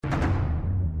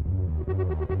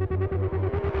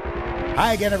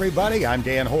Hi again, everybody. I'm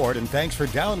Dan Horde, and thanks for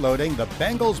downloading the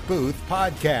Bengals Booth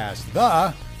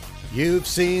podcast. You've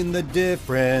seen the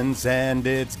difference, and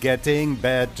it's getting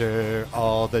better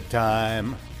all the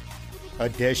time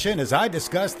edition as I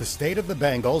discuss the state of the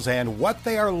Bengals and what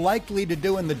they are likely to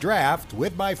do in the draft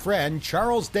with my friend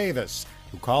Charles Davis,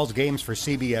 who calls games for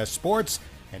CBS Sports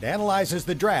and analyzes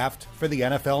the draft for the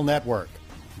NFL Network.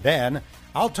 Then,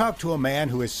 I'll talk to a man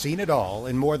who has seen it all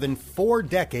in more than 4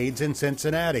 decades in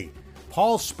Cincinnati,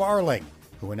 Paul Sparling,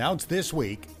 who announced this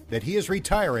week that he is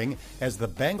retiring as the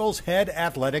Bengals' head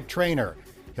athletic trainer.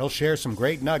 He'll share some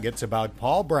great nuggets about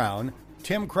Paul Brown,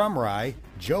 Tim Krumrie,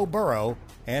 Joe Burrow,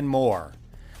 and more.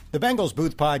 The Bengals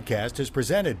Booth podcast is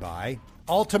presented by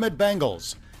Ultimate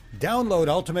Bengals. Download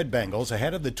Ultimate Bengals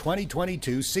ahead of the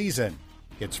 2022 season.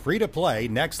 It's free-to-play,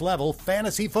 next-level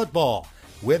fantasy football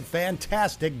with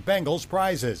fantastic Bengals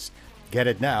prizes. Get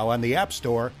it now on the App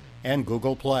Store and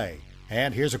Google Play.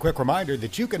 And here's a quick reminder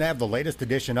that you can have the latest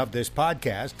edition of this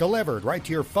podcast delivered right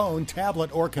to your phone,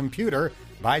 tablet, or computer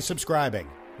by subscribing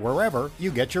wherever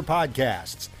you get your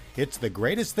podcasts. It's the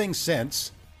greatest thing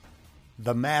since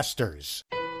the Masters.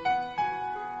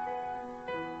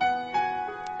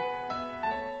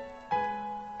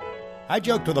 I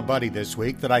joked with a buddy this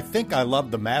week that I think I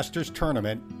love the Masters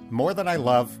tournament more than I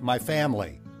love my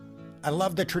family. I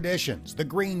love the traditions, the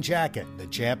green jacket, the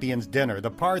champions dinner,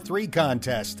 the par 3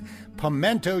 contest,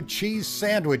 pimento cheese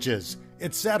sandwiches,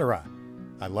 etc.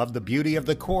 I love the beauty of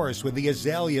the course with the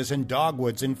azaleas and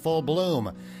dogwoods in full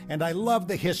bloom, and I love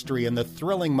the history and the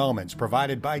thrilling moments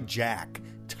provided by Jack,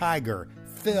 Tiger,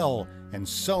 Phil, and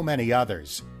so many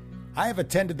others. I have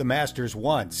attended the Masters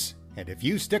once, and if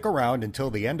you stick around until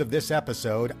the end of this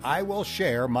episode, I will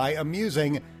share my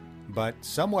amusing but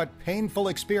somewhat painful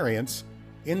experience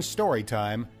in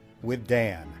Storytime with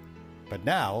Dan. But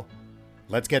now,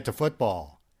 let's get to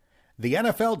football. The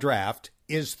NFL Draft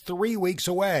is 3 weeks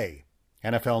away.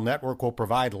 NFL Network will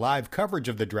provide live coverage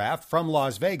of the draft from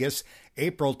Las Vegas,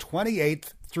 April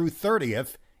 28th through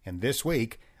 30th, and this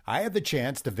week, I had the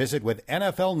chance to visit with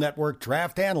NFL Network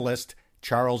draft analyst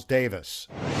Charles Davis.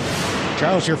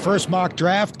 Charles, your first mock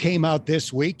draft came out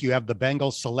this week. You have the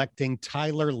Bengals selecting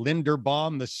Tyler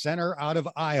Linderbaum, the center out of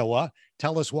Iowa.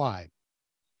 Tell us why.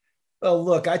 Well,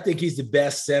 look, I think he's the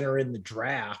best center in the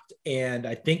draft, and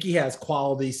I think he has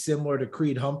qualities similar to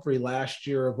Creed Humphrey last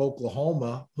year of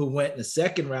Oklahoma, who went in the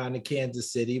second round to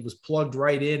Kansas City, was plugged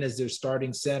right in as their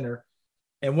starting center,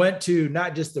 and went to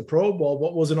not just the Pro Bowl,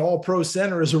 but was an all-pro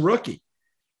center as a rookie,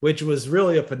 which was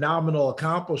really a phenomenal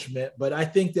accomplishment. But I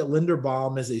think that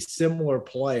Linderbaum is a similar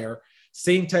player,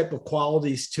 same type of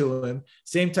qualities to him,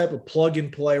 same type of plug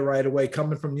and play right away,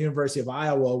 coming from the University of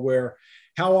Iowa, where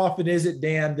how often is it,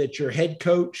 Dan, that your head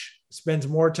coach spends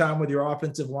more time with your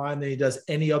offensive line than he does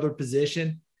any other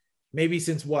position? Maybe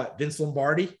since what? Vince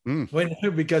Lombardi?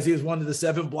 Because he was one of the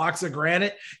 7 blocks of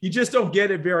granite. You just don't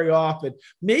get it very often.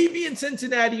 Maybe in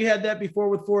Cincinnati you had that before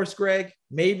with Forrest Gregg.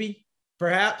 Maybe,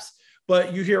 perhaps.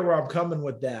 But you hear where I'm coming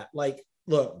with that. Like,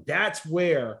 look, that's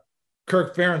where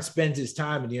Kirk Ferentz spends his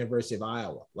time at the University of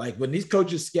Iowa. Like, when these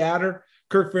coaches scatter,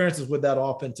 Kirk Ferentz is with that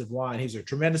offensive line. He's a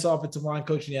tremendous offensive line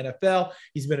coach in the NFL.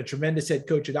 He's been a tremendous head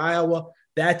coach at Iowa.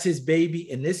 That's his baby.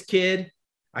 And this kid,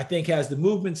 I think, has the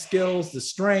movement skills, the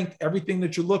strength, everything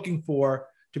that you're looking for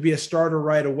to be a starter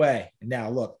right away. And now,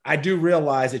 look, I do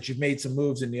realize that you've made some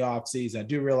moves in the offseason. I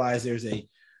do realize there's a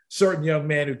certain young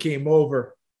man who came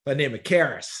over by the name of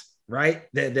Karras, right,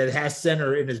 that has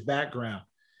center in his background.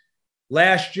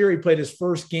 Last year, he played his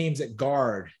first games at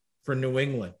guard for New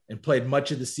England and played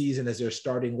much of the season as their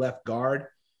starting left guard.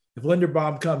 If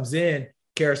Linderbaum comes in,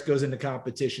 Karras goes into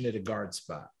competition at a guard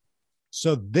spot.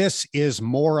 So this is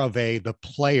more of the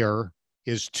player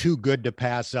is too good to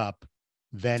pass up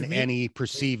than any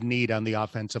perceived need on the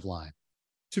offensive line.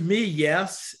 To me,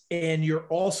 yes. And you're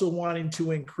also wanting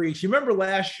to increase. You remember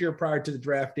last year prior to the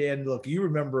draft, Dan, look, you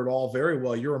remember it all very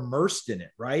well. You're immersed in it,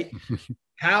 right?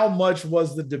 How much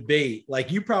was the debate?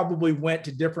 Like, you probably went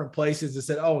to different places and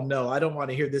said, oh, no, I don't want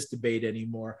to hear this debate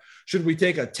anymore. Should we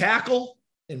take a tackle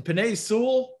in Penei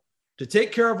Sewell to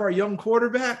take care of our young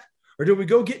quarterback? Or do we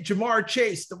go get Jamar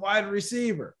Chase, the wide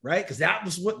receiver, right? Because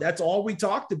that's all we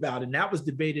talked about. And that was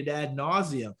debated ad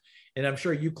nauseum. And I'm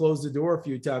sure you closed the door a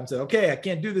few times and said, okay, I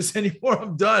can't do this anymore.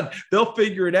 I'm done. They'll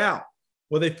figure it out.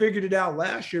 Well, they figured it out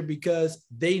last year because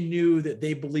they knew that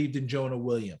they believed in Jonah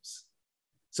Williams.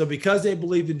 So because they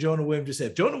believed in Jonah Williams, just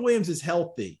said, if Jonah Williams is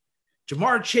healthy,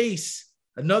 Jamar Chase,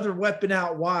 another weapon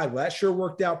out wide. Well, that sure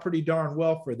worked out pretty darn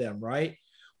well for them, right?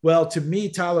 Well, to me,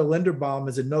 Tyler Linderbaum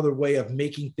is another way of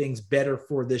making things better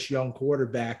for this young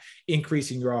quarterback,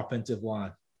 increasing your offensive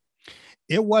line.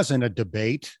 It wasn't a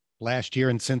debate last year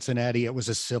in Cincinnati. It was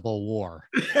a civil war.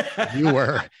 You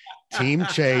were Team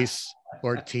Chase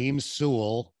or Team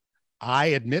Sewell. I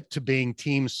admit to being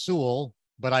Team Sewell,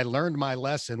 but I learned my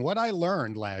lesson. What I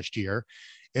learned last year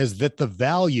is that the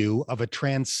value of a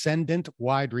transcendent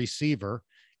wide receiver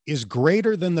is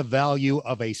greater than the value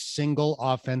of a single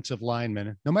offensive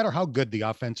lineman, no matter how good the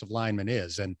offensive lineman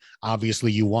is. And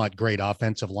obviously you want great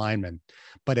offensive linemen,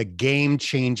 but a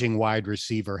game-changing wide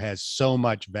receiver has so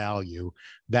much value.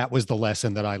 That was the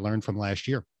lesson that I learned from last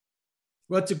year.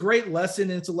 Well, it's a great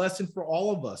lesson, and it's a lesson for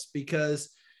all of us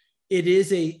because it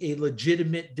is a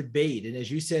legitimate debate. And as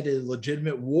you said, a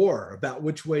legitimate war about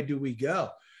which way do we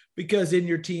go? Because in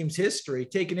your team's history,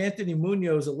 taking Anthony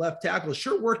Munoz, a left tackle,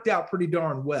 sure worked out pretty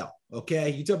darn well. Okay.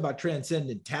 You talk about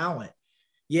transcendent talent.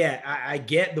 Yeah, I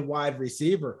get the wide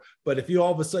receiver, but if you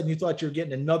all of a sudden you thought you were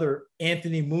getting another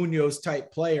Anthony Munoz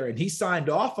type player, and he signed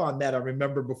off on that, I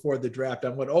remember before the draft, I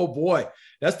went, oh boy,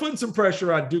 that's putting some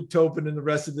pressure on Duke Tobin and the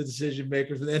rest of the decision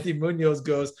makers. And Anthony Munoz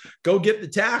goes, go get the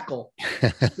tackle,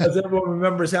 because everyone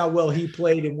remembers how well he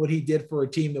played and what he did for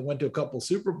a team that went to a couple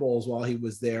Super Bowls while he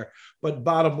was there. But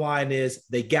bottom line is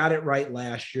they got it right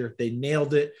last year. They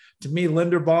nailed it. To me,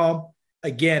 Linderbaum,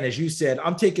 again, as you said,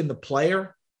 I'm taking the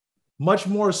player much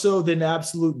more so than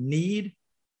absolute need.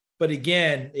 But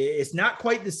again, it's not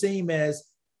quite the same as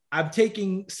I'm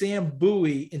taking Sam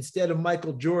Bowie instead of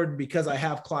Michael Jordan because I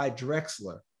have Clyde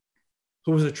Drexler,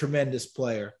 who was a tremendous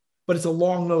player. But it's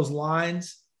along those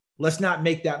lines. Let's not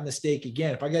make that mistake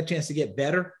again. If I got a chance to get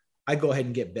better, I go ahead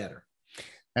and get better.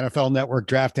 NFL Network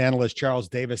draft analyst Charles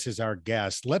Davis is our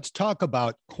guest. Let's talk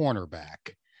about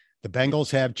cornerback. The Bengals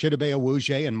have Chidobe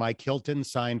Awuzie and Mike Hilton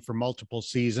signed for multiple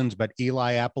seasons, but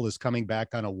Eli Apple is coming back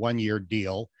on a one-year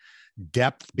deal.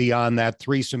 Depth beyond that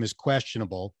threesome is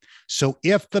questionable. So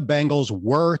if the Bengals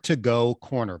were to go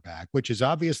cornerback, which is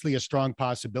obviously a strong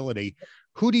possibility,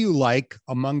 who do you like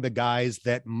among the guys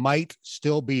that might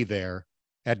still be there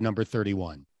at number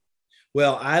 31?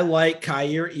 Well, I like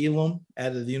Kaiir Elam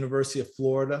out of the University of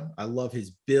Florida. I love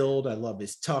his build. I love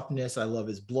his toughness. I love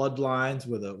his bloodlines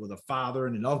with a father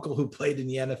and an uncle who played in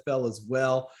the NFL as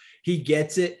well. He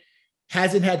gets it.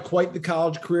 Hasn't had quite the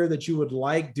college career that you would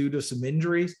like due to some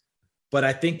injuries, but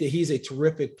I think that he's a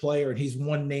terrific player, and he's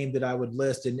one name that I would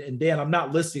list. And Dan, I'm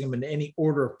not listing him in any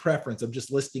order of preference. I'm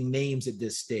just listing names at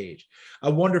this stage. I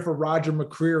wonder if Roger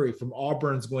McCreary from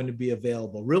Auburn is going to be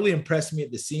available. Really impressed me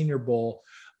at the Senior Bowl.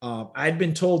 I'd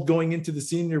been told going into the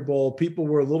Senior Bowl, people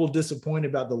were a little disappointed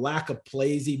about the lack of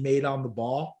plays he made on the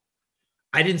ball.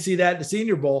 I didn't see that at the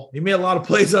Senior Bowl. He made a lot of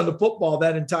plays on the football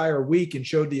that entire week and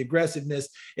showed the aggressiveness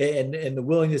and the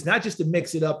willingness, not just to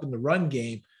mix it up in the run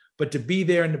game, but to be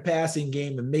there in the passing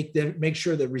game and make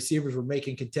sure that receivers were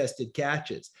making contested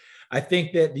catches. I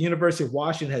think that the University of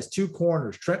Washington has two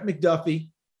corners, Trent McDuffie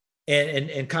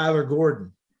and Kyler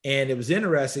Gordon. And it was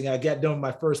interesting. I got done with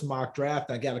my first mock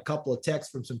draft. I got a couple of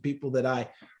texts from some people that I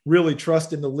really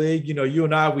trust in the league. You know, you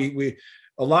and I, we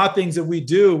a lot of things that we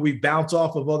do, we bounce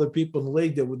off of other people in the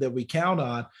league that we count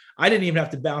on. I didn't even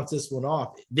have to bounce this one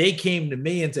off. They came to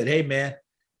me and said, hey, man,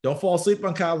 don't fall asleep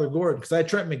on Kyler Gordon, because I had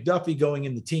Trent McDuffie going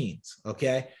in the teens,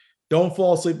 okay? Don't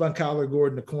fall asleep on Kyler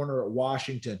Gordon, the corner at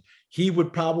Washington. He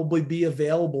would probably be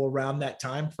available around that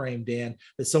time frame, Dan,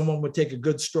 that someone would take a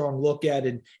good, strong look at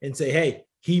and say, hey,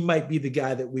 he might be the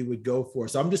guy that we would go for.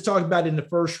 So I'm just talking about in the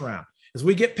first round. As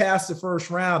we get past the first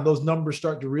round, those numbers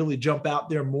start to really jump out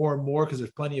there more and more because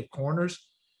there's plenty of corners,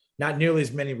 not nearly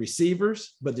as many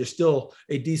receivers, but there's still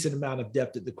a decent amount of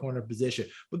depth at the corner position.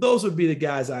 But those would be the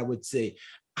guys I would see.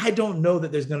 I don't know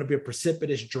that there's going to be a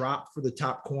precipitous drop for the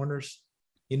top corners,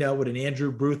 you know, with an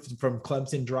Andrew Booth from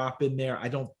Clemson drop in there. I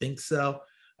don't think so.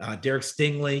 Derek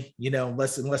Stingley, you know,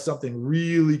 unless something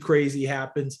really crazy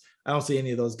happens, I don't see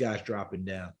any of those guys dropping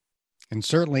down. And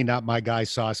certainly not my guy,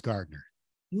 Sauce Gardner.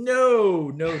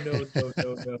 No.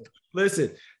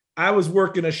 Listen, I was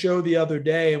working a show the other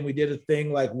day and we did a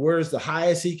thing like, where's the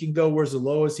highest he can go? Where's the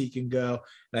lowest he can go?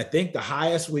 And I think the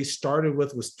highest we started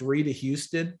with was 3 to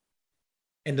Houston.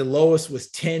 And the lowest was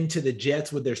 10 to the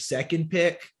Jets with their second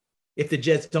pick, if the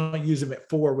Jets don't use them at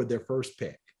 4 with their first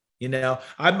pick. You know,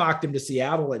 I mocked him to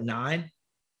Seattle at 9.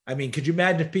 I mean, could you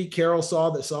imagine if Pete Carroll saw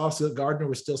that Sauce Gardner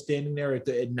was still standing there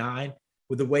at 9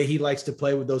 with the way he likes to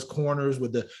play with those corners,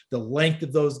 with the length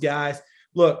of those guys?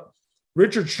 Look,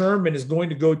 Richard Sherman is going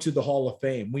to go to the Hall of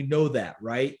Fame. We know that,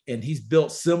 right? And he's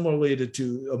built similarly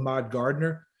to Ahmad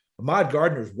Gardner. Ahmad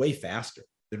Gardner is way faster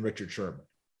than Richard Sherman.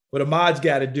 What Ahmad's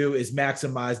got to do is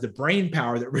maximize the brain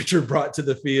power that Richard brought to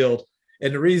the field.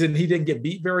 And the reason he didn't get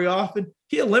beat very often,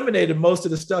 he eliminated most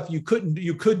of the stuff you could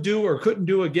do or couldn't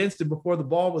do against him before the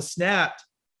ball was snapped.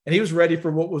 and he was ready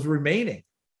for what was remaining.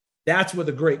 That's what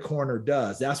a great corner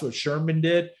does. That's what Sherman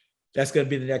did. That's going to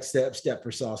be the next step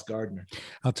for Sauce Gardner.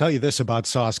 I'll tell you this about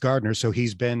Sauce Gardner. So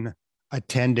he's been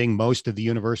attending most of the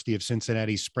University of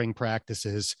Cincinnati's spring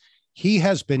practices. He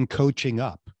has been coaching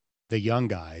up the young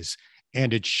guys,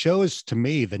 and it shows to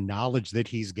me the knowledge that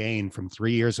he's gained from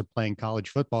 3 years of playing college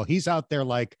football. He's out there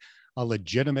like a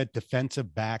legitimate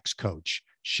defensive backs coach,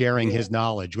 sharing his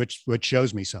knowledge, which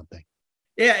shows me something.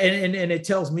 Yeah, and it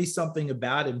tells me something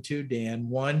about him too, Dan.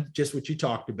 One, just what you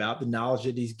talked about, the knowledge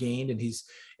that he's gained, and he's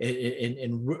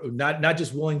and not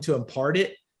just willing to impart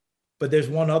it, but there's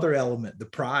one other element, the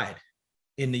pride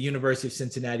in the University of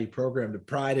Cincinnati program, the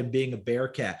pride in being a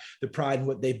Bearcat, the pride in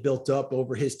what they built up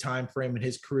over his time frame and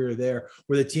his career there,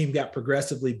 where the team got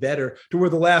progressively better to where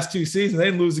the last 2 seasons, they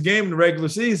didn't lose a game in the regular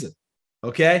season.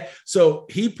 Okay. So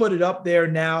he put it up there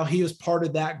now. He was part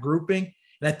of that grouping.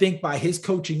 And I think by his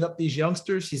coaching up these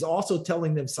youngsters, he's also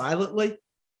telling them silently,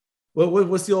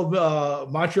 what's the old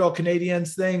Montreal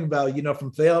Canadiens thing about,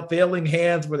 from failing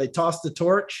hands where they toss the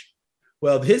torch?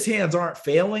 Well, his hands aren't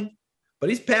failing, but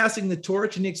he's passing the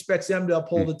torch, and he expects them to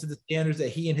uphold it to the standards that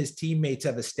he and his teammates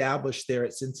have established there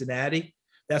at Cincinnati.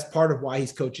 That's part of why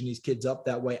he's coaching these kids up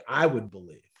that way, I would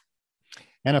believe.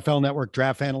 NFL Network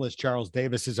draft analyst Charles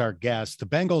Davis is our guest. The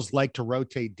Bengals like to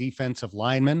rotate defensive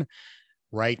linemen.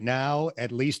 Right now,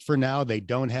 at least for now, they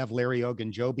don't have Larry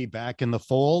Ogunjobi back in the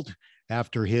fold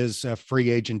after his free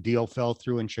agent deal fell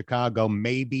through in Chicago.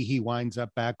 Maybe he winds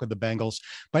up back with the Bengals,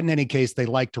 but in any case, they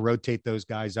like to rotate those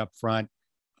guys up front.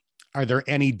 Are there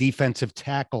any defensive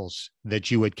tackles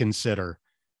that you would consider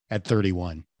at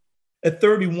 31? At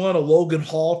 31, a Logan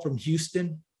Hall from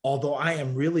Houston, although I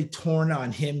am really torn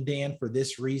on him, Dan, for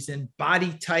this reason.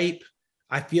 Body type,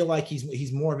 I feel like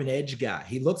he's more of an edge guy.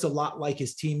 He looks a lot like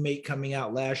his teammate coming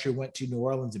out last year, went to New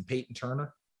Orleans, and Peyton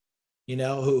Turner,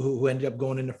 who ended up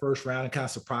going in the first round and kind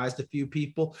of surprised a few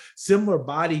people. Similar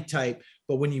body type,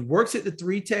 but when he works at the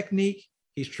 3 technique,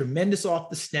 he's tremendous off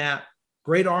the snap,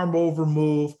 great arm over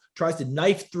move, tries to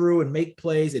knife through and make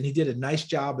plays, and he did a nice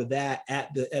job of that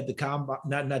at the combine,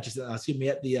 not just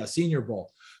at the Senior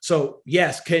Bowl. So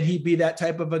yes, can he be that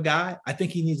type of a guy? I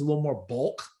think he needs a little more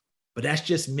bulk, but that's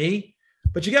just me.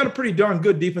 But you got a pretty darn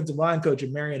good defensive line coach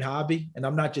in Marion Hobby. And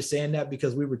I'm not just saying that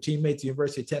because we were teammates at the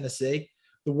University of Tennessee.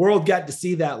 The world got to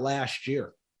see that last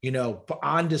year,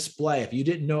 on display. If you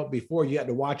didn't know it before, you had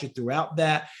to watch it throughout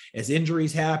that. As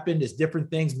injuries happened, as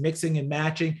different things mixing and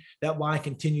matching, that line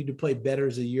continued to play better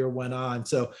as the year went on.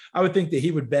 So I would think that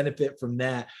he would benefit from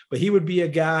that. But he would be a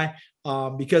guy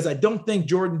because I don't think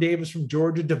Jordan Davis from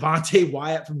Georgia, Devontae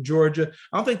Wyatt from Georgia,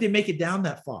 I don't think they make it down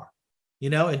that far.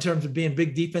 In terms of being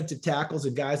big defensive tackles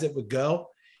and guys that would go.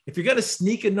 If you're going to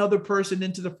sneak another person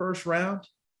into the first round,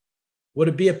 would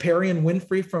it be a Perrion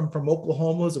Winfrey from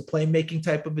Oklahoma as a playmaking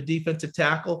type of a defensive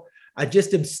tackle? I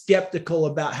just am skeptical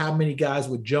about how many guys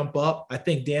would jump up. I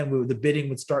think, Dan, the bidding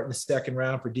would start in the second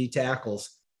round for D tackles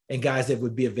and guys that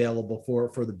would be available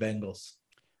for the Bengals.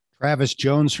 Travis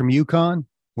Jones from UConn,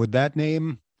 would that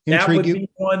name intrigue you?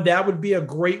 That would be a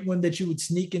great one that you would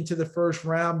sneak into the first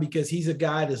round because he's a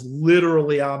guy that's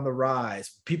literally on the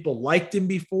rise. People liked him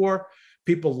before.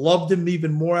 People loved him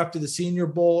even more after the Senior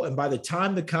Bowl. And by the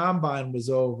time the combine was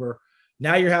over,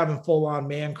 now you're having full-on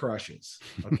man crushes,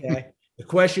 okay? The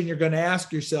question you're going to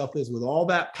ask yourself is, with all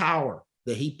that power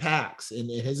that he packs and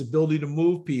his ability to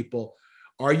move people,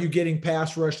 are you getting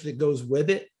pass rush that goes with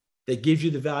it, that gives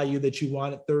you the value that you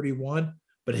want at 31?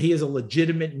 But he is a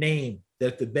legitimate name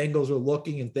that if the Bengals are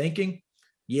looking and thinking,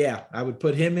 yeah, I would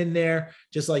put him in there,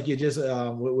 just like you just with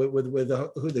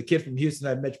the kid from Houston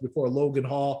I mentioned before, Logan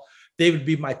Hall. They would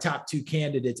be my top 2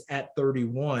 candidates at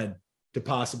 31 to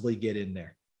possibly get in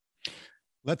there.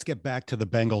 Let's get back to the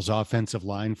Bengals offensive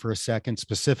line for a second,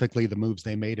 specifically the moves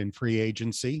they made in free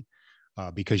agency,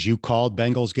 because you called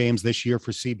Bengals games this year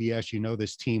for CBS. You know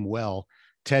this team well.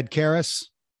 Ted Karras,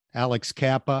 Alex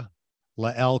Kappa,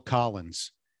 Lael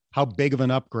Collins. How big of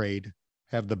an upgrade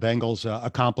have the Bengals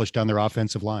accomplished on their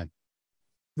offensive line?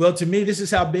 Well, to me, this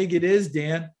is how big it is,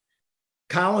 Dan.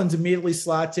 Collins immediately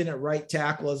slots in at right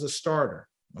tackle as a starter.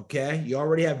 Okay. You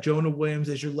already have Jonah Williams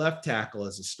as your left tackle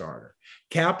as a starter.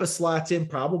 Kappa slots in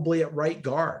probably at right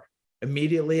guard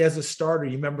immediately as a starter.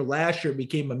 You remember last year it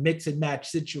became a mix and match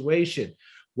situation.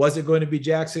 Was it going to be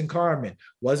Jackson Carman?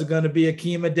 Was it going to be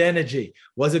Akeem Adeniji?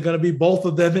 Was it going to be both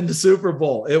of them in the Super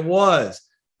Bowl? It was.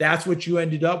 That's what you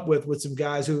ended up with some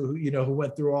guys who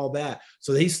went through all that.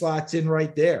 So he slots in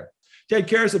right there. Ted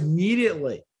Karras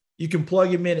immediately, you can plug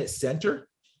him in at center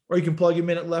or you can plug him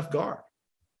in at left guard.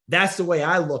 That's the way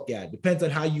I look at it. Depends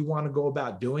on how you want to go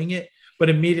about doing it. but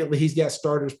immediately he's got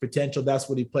starter's potential. That's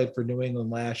what he played for New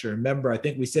England last year. Remember, I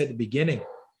think we said at the beginning,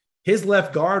 his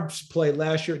left guard played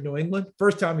last year at New England.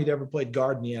 First time he'd ever played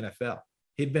guard in the NFL.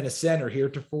 He'd been a center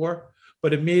heretofore,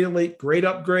 but immediately great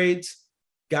upgrades,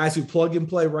 guys who plug and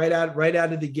play right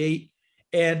out of the gate.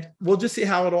 And we'll just see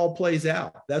how it all plays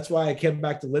out. That's why I came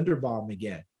back to Linderbaum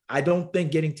again. I don't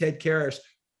think getting Ted Karras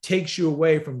takes you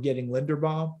away from getting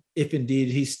Linderbaum, if indeed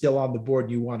he's still on the board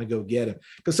and you want to go get him.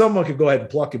 Because someone could go ahead and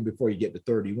pluck him before you get to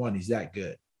 31. He's that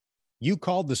good. You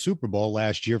called the Super Bowl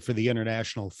last year for the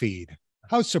international feed.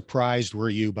 How surprised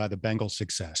were you by the Bengals'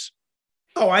 success?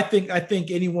 Oh, I think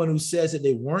anyone who says that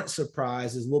they weren't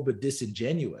surprised is a little bit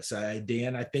disingenuous.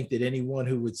 Dan, I think that anyone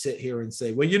who would sit here and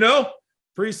say, well,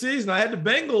 preseason, I had the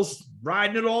Bengals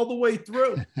riding it all the way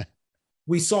through.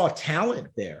 We saw talent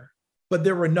there, but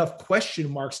there were enough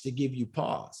question marks to give you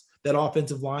pause. That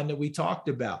offensive line that we talked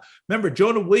about. Remember,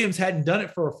 Jonah Williams hadn't done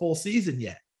it for a full season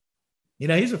yet.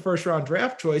 He's a first-round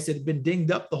draft choice that had been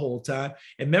dinged up the whole time.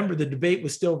 And remember, the debate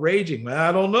was still raging. Well,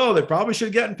 I don't know. They probably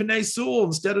should have gotten Penei Sewell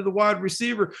instead of the wide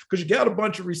receiver because you got a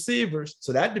bunch of receivers.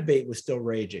 So that debate was still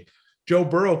raging. Joe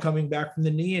Burrow coming back from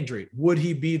the knee injury. Would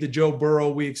he be the Joe Burrow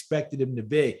we expected him to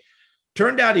be?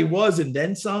 Turned out he was, and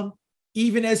then some,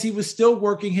 even as he was still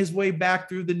working his way back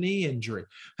through the knee injury.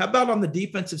 How about on the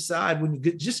defensive side, when you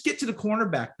just get to the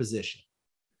cornerback position?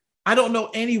 I don't know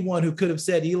anyone who could have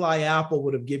said Eli Apple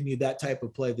would have given you that type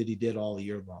of play that he did all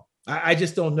year long. I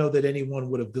just don't know that anyone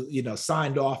would have,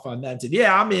 signed off on that and said,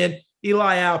 yeah, I'm in.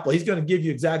 Eli Apple, he's going to give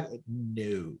you exactly.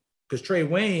 No, because Trey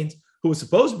Waynes, who was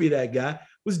supposed to be that guy,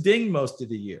 was dinged most of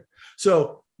the year.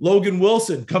 So Logan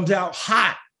Wilson comes out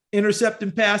hot,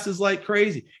 intercepting passes like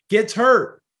crazy, gets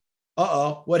hurt.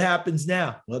 What happens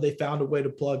now? Well, they found a way to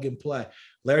plug and play.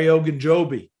 Larry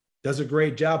Ogunjobi does a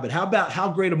great job. But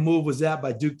how great a move was that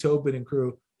by Duke Tobin and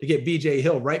crew to get BJ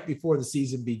Hill right before the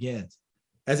season begins?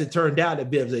 As it turned out,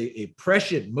 it was a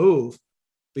prescient move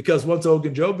because once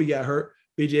Ogunjobi got hurt,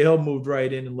 BJ Hill moved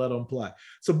right in and let him play.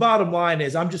 So bottom line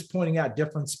is I'm just pointing out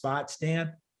different spots,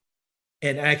 Dan,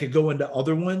 and I could go into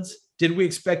other ones. Did we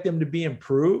expect them to be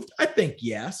improved? I think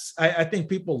yes. I think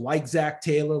people like Zach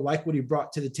Taylor, like what he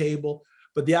brought to the table.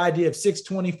 But the idea of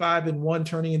 6-25-1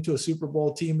 turning into a Super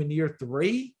Bowl team in year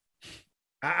 3,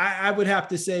 I would have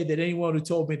to say that anyone who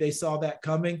told me they saw that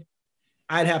coming,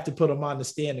 I'd have to put them on the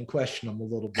stand and question them a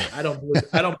little bit. I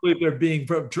don't believe they're being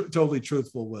totally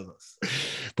truthful with us.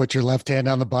 Put your left hand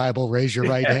on the Bible, raise your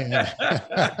right hand.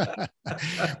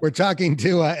 We're talking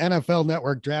to NFL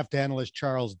Network draft analyst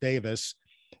Charles Davis.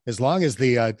 As long as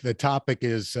the topic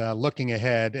is looking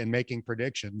ahead and making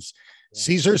predictions, yeah.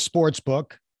 Caesars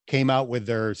Sportsbook came out with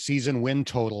their season win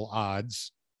total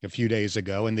odds a few days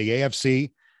ago. In the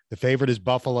AFC, the favorite is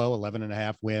Buffalo,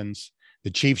 11.5 wins. The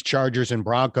Chiefs, Chargers, and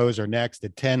Broncos are next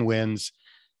at 10 wins.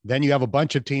 Then you have a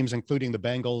bunch of teams, including the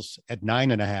Bengals, at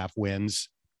 9.5 wins.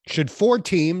 Should 4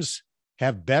 teams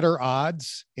have better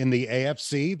odds in the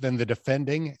AFC than the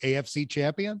defending AFC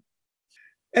champion?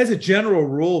 As a general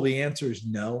rule, the answer is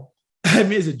no.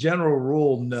 As a general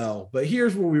rule, no. But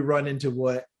here's where we run into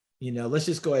what, let's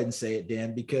just go ahead and say it,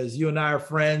 Dan, because you and I are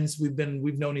friends. We've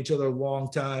known each other a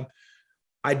long time.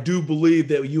 I do believe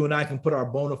that you and I can put our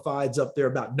bona fides up there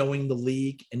about knowing the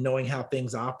league and knowing how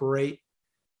things operate.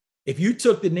 If you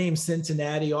took the name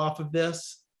Cincinnati off of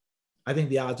this, I think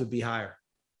the odds would be higher.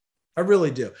 I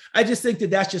really do. I just think that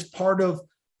that's just part of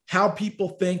how people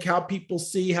think, how people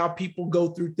see, how people go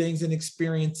through things and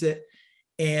experience it.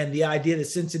 And the idea that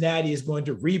Cincinnati is going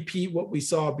to repeat what we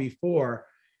saw before.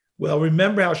 Well,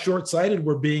 remember how short-sighted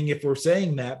we're being if we're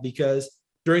saying that, because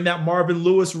during that Marvin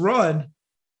Lewis run,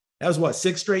 that was what,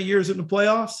 6 straight years in the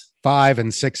playoffs? 5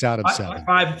 and 6 out of 7.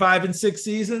 5 and 6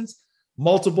 seasons,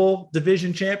 multiple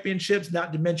division championships,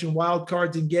 not to mention wild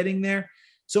cards and getting there.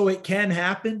 So it can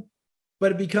happen,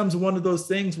 but it becomes one of those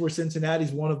things where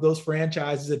Cincinnati's one of those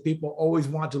franchises that people always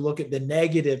want to look at the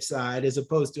negative side as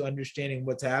opposed to understanding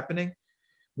what's happening.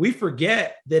 We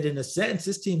forget that in a sense,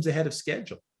 this team's ahead of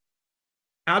schedule.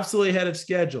 Absolutely ahead of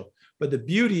schedule. But the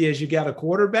beauty is you got a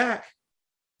quarterback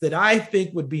that I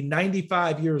think would be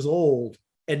 95 years old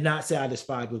and not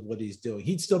satisfied with what he's doing.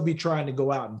 He'd still be trying to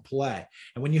go out and play.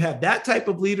 And when you have that type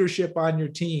of leadership on your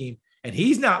team and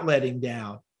he's not letting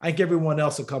down, I think everyone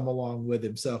else will come along with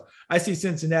him. So I see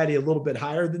Cincinnati a little bit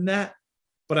higher than that,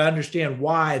 but I understand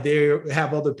why they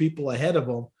have other people ahead of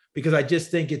them, because I just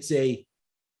think it's a,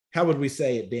 how would we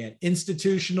say it, Dan,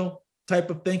 institutional type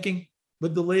of thinking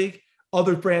with the league.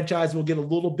 Other franchises will get a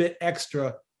little bit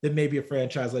extra than maybe a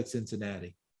franchise like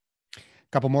Cincinnati.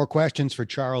 Couple more questions for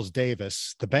Charles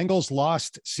Davis. The Bengals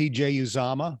lost C.J.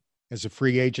 Uzomah as a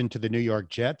free agent to the New York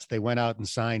Jets. They went out and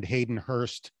signed Hayden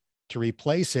Hurst to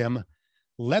replace him.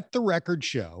 let the record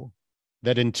show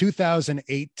that in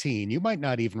 2018, you might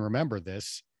not even remember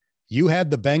this, you had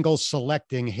the Bengals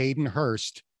selecting Hayden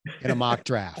Hurst in a mock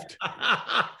draft.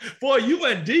 Boy, you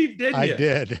went deep, didn't you? I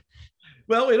did.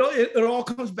 Well, it all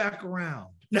comes back around.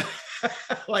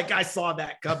 Like I saw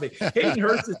that coming. Hayden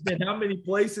Hurst has been how many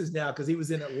places now? Because he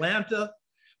was in Atlanta,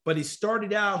 but he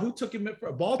started out. Who took him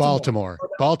for Baltimore?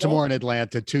 Baltimore and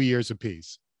Atlanta, 2 years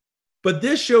apiece. But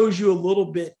this shows you a little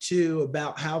bit too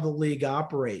about how the league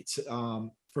operates.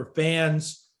 For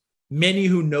fans, many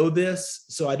who know this,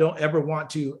 so I don't ever want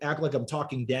to act like I'm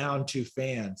talking down to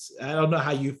fans. I don't know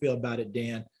how you feel about it,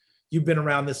 Dan. You've been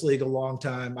around this league a long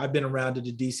time. I've been around it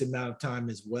a decent amount of time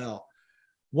as well.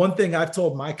 One thing I've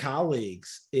told my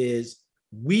colleagues is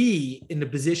we, in the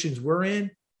positions we're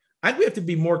in, I think we have to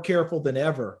be more careful than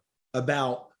ever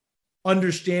about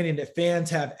understanding that fans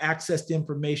have access to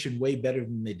information way better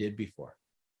than they did before.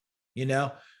 You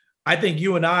know, I think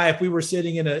you and I, if we were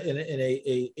sitting in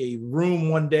a room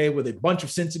one day with a bunch of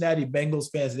Cincinnati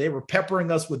Bengals fans, they were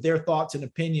peppering us with their thoughts and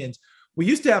opinions. We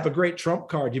used to have a great trump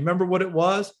card. Do you remember what it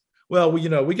was? Well,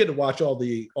 we get to watch all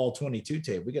 22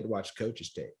 tape. We get to watch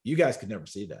coaches tape. You guys could never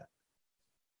see that.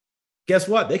 Guess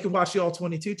what? They can watch the all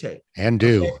 22 tape. And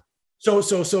do. Okay?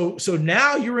 So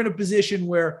now you're in a position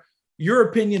where your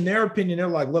opinion, their opinion, they're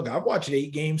like, look, I've watched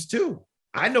 8 games too.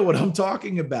 I know what I'm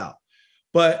talking about.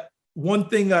 But one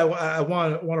thing I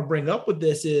want to bring up with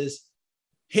this is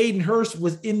Hayden Hurst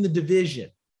was in the division.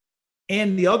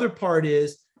 And the other part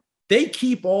is they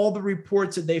keep all the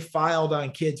reports that they filed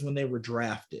on kids when they were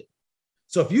drafted.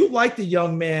 So if you like the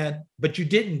young man, but you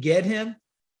didn't get him,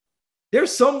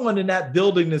 there's someone in that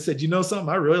building that said, you know something,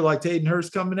 I really liked Hayden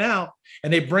Hurst coming out.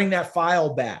 And they bring that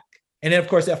file back. And then, of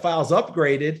course, that file's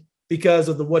upgraded because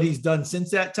of what he's done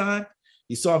since that time.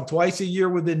 You saw him twice a year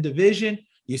within division.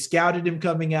 You scouted him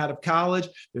coming out of college.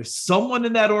 There's someone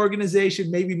in that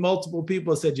organization, maybe multiple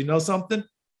people, said, you know something?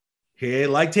 Hey,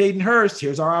 like Hayden Hurst,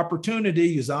 here's our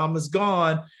opportunity. Uzama's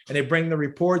gone. And they bring the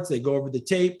reports. They go over the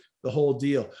tape, the whole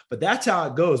deal. But that's how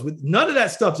it goes. With none of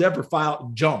that stuff's ever filed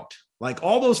and junked. Like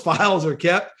all those files are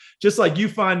kept, just like you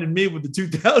finding me with the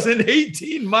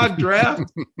 2018 mock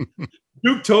draft.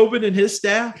 Duke Tobin and his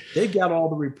staff, they got all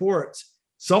the reports.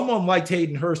 Someone liked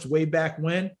Hayden Hurst way back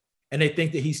when, and they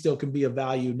think that he still can be of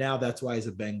value now. That's why he's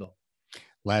a Bengal.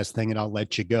 Last thing, and I'll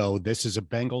let you go. This is a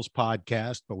Bengals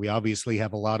podcast, but we obviously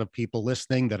have a lot of people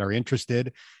listening that are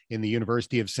interested in the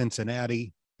University of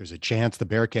Cincinnati. There's a chance the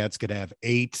Bearcats could have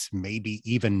 8, maybe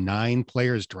even 9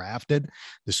 players drafted.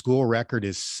 The school record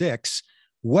is 6.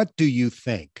 What do you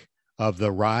think of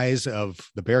the rise of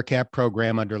the Bearcat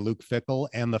program under Luke Fickell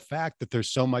and the fact that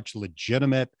there's so much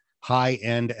legitimate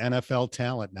high-end NFL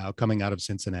talent now coming out of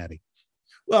Cincinnati?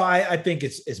 Well, I think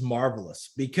it's marvelous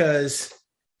because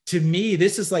to me,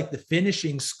 this is like the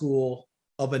finishing school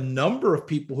of a number of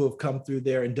people who have come through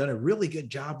there and done a really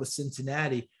good job with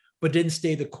Cincinnati, but didn't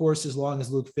stay the course as long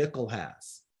as Luke Fickell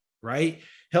has, right?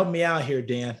 Help me out here,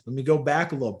 Dan. Let me go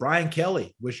back a little. Brian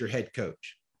Kelly was your head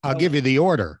coach. I'll give you the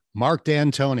order. Mark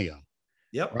D'Antonio.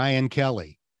 Yep. Brian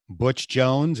Kelly. Butch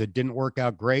Jones. It didn't work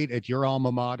out great at your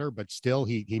alma mater, but still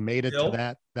he made it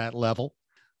to that level.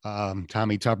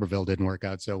 Tommy Tuberville didn't work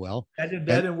out so well. That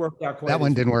didn't work out quite. That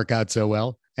one didn't work out so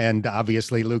well. And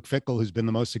obviously Luke Fickell, who's been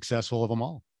the most successful of them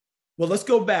all. Well, let's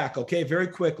go back, okay, very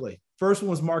quickly. First one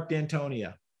was Mark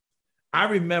D'Antonio. I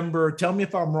remember, tell me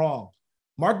if I'm wrong,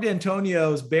 Mark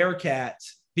D'Antonio's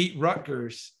Bearcats beat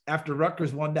Rutgers after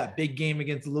Rutgers won that big game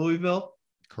against Louisville.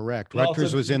 Correct.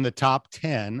 Rutgers was in the top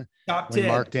 10 when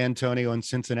Mark D'Antonio and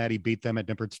Cincinnati beat them at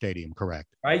Nippert Stadium.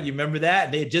 Correct. Right. You remember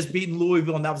that? They had just beaten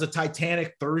Louisville, and that was a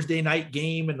Titanic Thursday night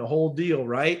game and the whole deal,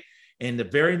 right? And the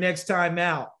very next time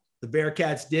out, the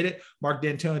Bearcats did it. Mark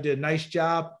D'Antonio did a nice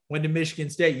job, went to Michigan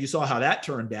State. You saw how that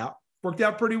turned out. Worked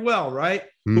out pretty well, right?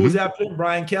 Mm-hmm. Who was after him?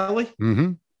 Brian Kelly.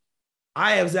 Mm-hmm.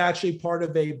 I was actually part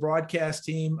of a broadcast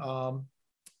team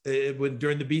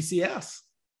during the BCS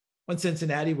when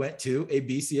Cincinnati went to a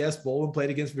BCS bowl and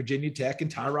played against Virginia Tech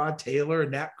and Tyrod Taylor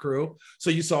and that crew. So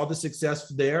you saw the success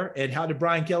there. And how did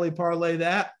Brian Kelly parlay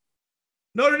that?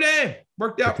 Notre Dame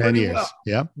worked out pretty well.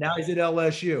 Yeah. Now he's at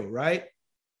LSU, right?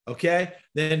 Okay.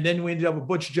 Then we ended up with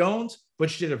Butch Jones.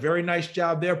 Butch did a very nice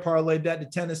job there, parlayed that to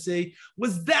Tennessee.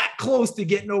 Was that close to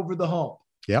getting over the hump?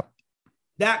 Yep.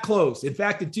 That close. In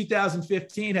fact, in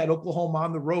 2015, had Oklahoma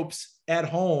on the ropes at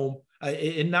home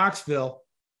in Knoxville.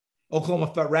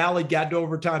 Oklahoma rallied, got to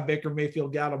overtime. Baker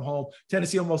Mayfield got them home.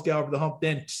 Tennessee almost got over the hump.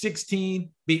 Then 16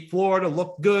 beat Florida,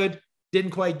 looked good,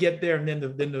 didn't quite get there, and then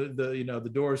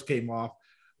the doors came off.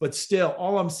 But still,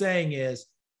 all I'm saying is,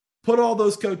 put all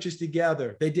those coaches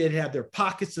together. They did have their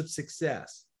pockets of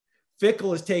success.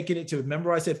 Fickell has taken it to,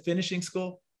 remember I said finishing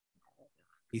school?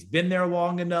 He's been there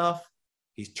long enough.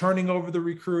 He's turning over the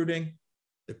recruiting.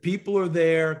 The people are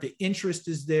there. The interest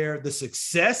is there. The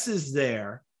success is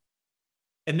there.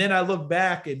 And then I look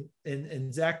back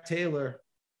and Zach Taylor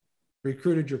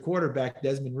recruited your quarterback,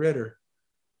 Desmond Ridder,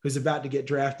 who's about to get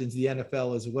drafted into the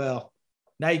NFL as well.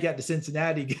 Now you got the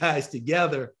Cincinnati guys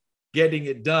together getting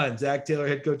it done. Zach Taylor,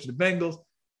 head coach of the Bengals.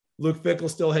 Luke Fickell,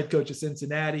 still head coach of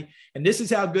Cincinnati. And this is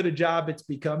how good a job it's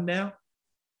become now.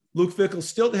 Luke Fickell's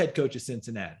still the head coach of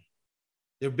Cincinnati.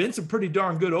 There have been some pretty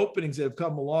darn good openings that have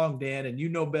come along, Dan, and you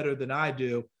know better than I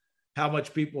do how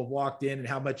much people have walked in and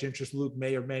how much interest Luke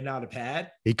may or may not have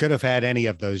had. He could have had any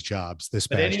of those jobs this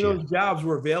past year. But any of those jobs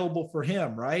were available for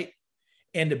him, right?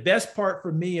 And the best part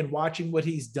for me in watching what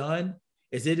he's done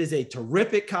is it is a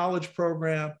terrific college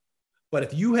program. But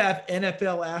if you have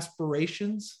NFL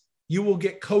aspirations, you will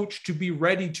get coached to be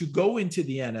ready to go into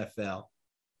the NFL.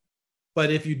 But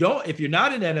if you don't, if you're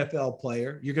not an NFL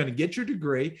player, you're going to get your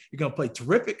degree. You're going to play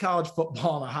terrific college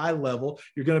football on a high level.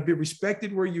 You're going to be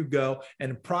respected where you go.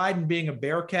 And pride in being a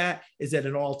Bearcat is at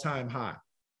an all-time high.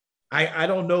 I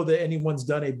don't know that anyone's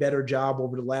done a better job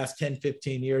over the last 10,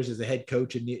 15 years as a head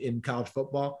coach in college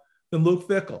football than Luke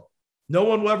Fickell. No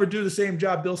one will ever do the same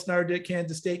job Bill Snyder did at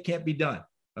Kansas State. Can't be done.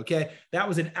 Okay. That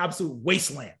was an absolute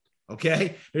wasteland.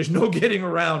 Okay. There's no getting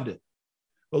around it.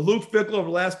 But Luke Fickell over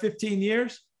the last 15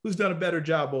 years, who's done a better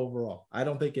job overall? I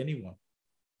don't think anyone.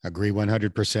 Agree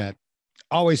 100%.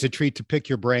 Always a treat to pick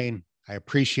your brain. I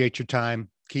appreciate your time.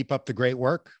 Keep up the great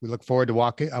work. We look forward to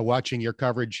watching your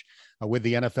coverage with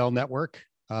the NFL Network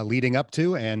leading up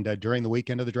to and during the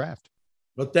weekend of the draft.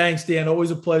 Well, thanks, Dan.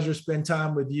 Always a pleasure to spend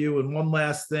time with you. And one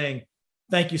last thing,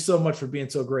 thank you so much for being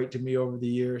so great to me over the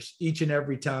years. Each and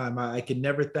every time, I can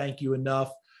never thank you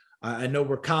enough. I know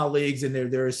we're colleagues, and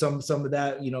there is some of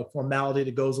that, formality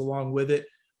that goes along with it.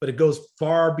 But it goes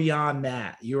far beyond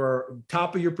that. You're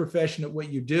top of your profession at what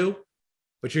you do,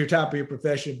 but you're top of your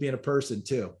profession at being a person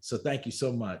too. So thank you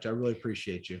so much. I really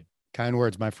appreciate you. Kind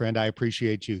words, my friend. I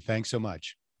appreciate you. Thanks so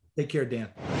much. Take care, Dan.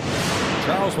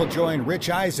 Charles will join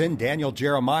Rich Eisen, Daniel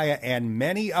Jeremiah, and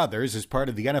many others as part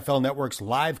of the NFL Network's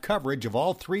live coverage of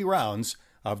all 3 rounds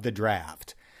of the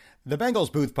draft. The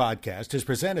Bengals Booth Podcast is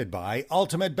presented by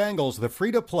Ultimate Bengals, the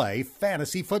free-to-play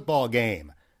fantasy football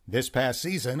game. This past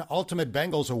season, Ultimate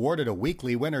Bengals awarded a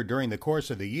weekly winner during the course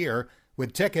of the year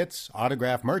with tickets,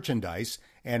 autographed merchandise,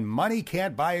 and money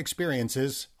can't buy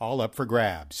experiences all up for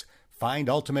grabs. Find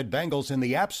Ultimate Bengals in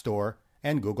the App Store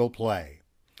and Google Play.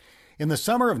 In the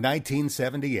summer of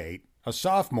 1978, a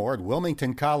sophomore at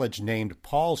Wilmington College named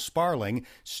Paul Sparling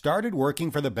started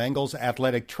working for the Bengals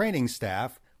athletic training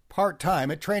staff part-time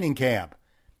at training camp.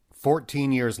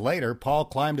 14 years later, Paul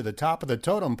climbed to the top of the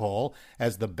totem pole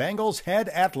as the Bengals' head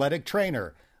athletic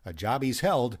trainer, a job he's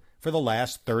held for the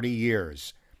last 30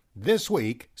 years. This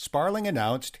week, Sparling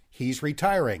announced he's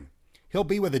retiring. He'll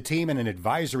be with the team in an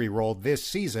advisory role this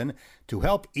season to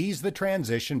help ease the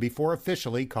transition before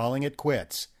officially calling it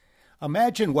quits.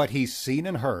 Imagine what he's seen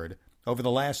and heard over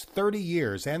the last 30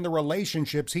 years and the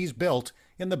relationships he's built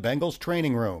in the Bengals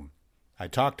training room. I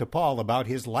talked to Paul about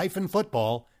his life in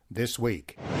football this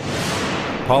week.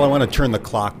 Paul, I want to turn the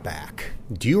clock back.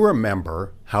 Do you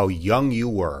remember how young you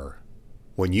were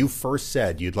when you first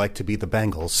said you'd like to be the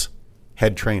Bengals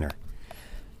head trainer?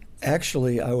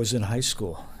 Actually, I was in high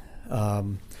school.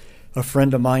 A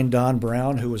friend of mine, Don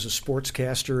Brown, who was a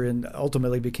sportscaster and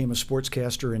ultimately became a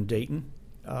sportscaster in Dayton,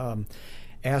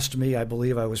 asked me, I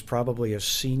believe I was probably a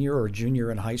senior or junior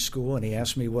in high school, and he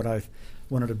asked me what I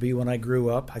wanted to be when I grew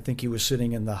up. I think he was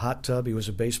sitting in the hot tub. He was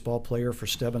a baseball player for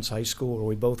Stebbins High School, where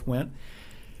we both went.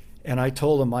 And I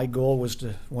told him my goal was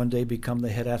to one day become the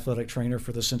head athletic trainer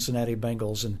for the Cincinnati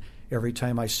Bengals. And every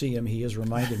time I see him, he has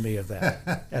reminded me of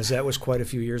that, as that was quite a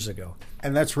few years ago.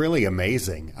 And that's really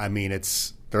amazing. I mean,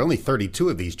 there are only 32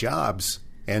 of these jobs.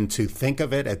 And to think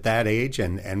of it at that age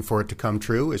and for it to come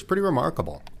true is pretty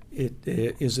remarkable. It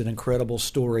is an incredible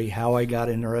story. How I got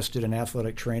interested in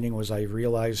athletic training was I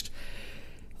realized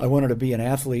I wanted to be an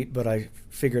athlete, but I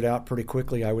figured out pretty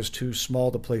quickly I was too small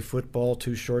to play football,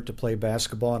 too short to play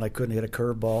basketball, and I couldn't hit a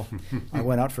curveball. I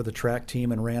went out for the track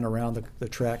team and ran around the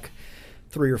track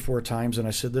 3 or 4 times, and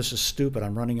I said, this is stupid.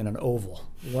 I'm running in an oval.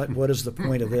 What is the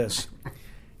point of this?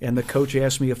 And the coach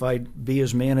asked me if I'd be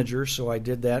his manager, so I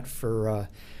did that for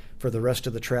the rest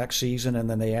of the track season, and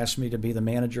then they asked me to be the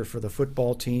manager for the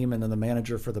football team and then the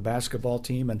manager for the basketball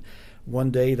team. And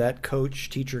one day that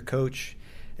teacher coach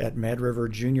at Mad River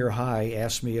Junior High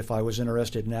asked me if I was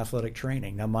interested in athletic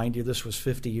training. Now, mind you, this was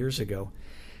 50 years ago,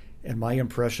 and my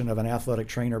impression of an athletic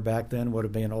trainer back then would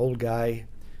have been an old guy,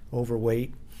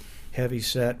 overweight, heavy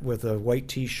set with a white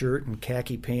T-shirt and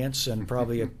khaki pants and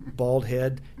probably a bald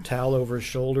head, towel over his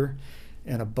shoulder,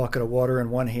 and a bucket of water in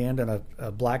one hand and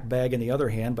a black bag in the other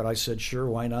hand. But I said, sure,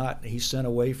 why not? He sent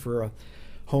away for a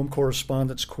home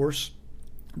correspondence course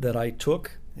that I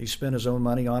took. He spent his own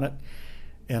money on it,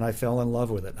 and I fell in love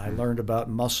with it. I learned about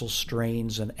muscle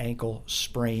strains and ankle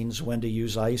sprains, when to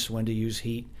use ice, when to use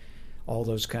heat, all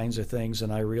those kinds of things.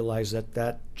 And I realized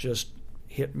that just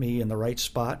hit me in the right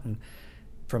spot. And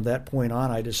from that point on,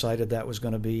 I decided that was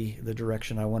going to be the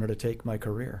direction I wanted to take my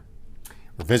career.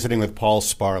 We're visiting with Paul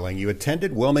Sparling. You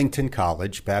attended Wilmington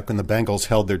College back when the Bengals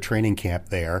held their training camp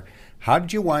there. How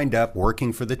did you wind up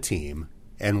working for the team,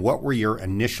 and what were your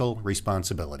initial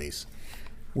responsibilities?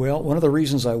 Well, one of the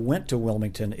reasons I went to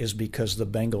Wilmington is because the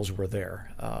Bengals were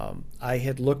there. I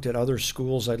had looked at other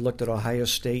schools. I'd looked at Ohio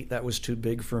State. That was too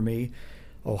big for me.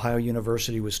 Ohio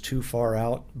University was too far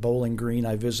out. Bowling Green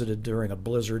I visited during a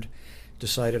blizzard.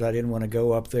 Decided I didn't want to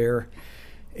go up there.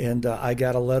 And I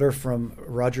got a letter from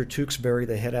Roger Tewksbury,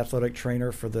 the head athletic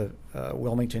trainer for the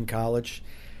Wilmington College,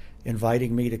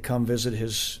 inviting me to come visit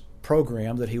his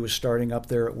program that he was starting up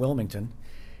there at Wilmington.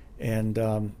 And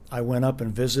I went up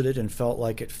and visited and felt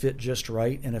like it fit just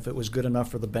right. And if it was good enough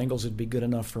for the Bengals, it'd be good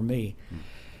enough for me.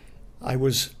 I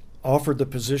was offered the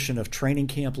position of training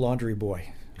camp laundry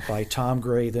boy by Tom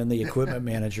Gray, then the equipment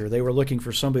manager. They were looking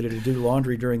for somebody to do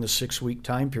laundry during the 6-week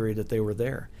time period that they were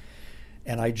there.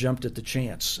 And I jumped at the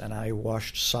chance, and I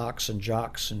washed socks and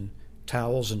jocks and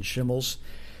towels and shimmels.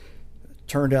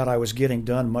 Turned out I was getting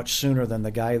done much sooner than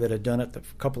the guy that had done it the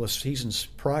couple of seasons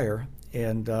prior.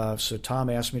 And so Tom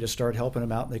asked me to start helping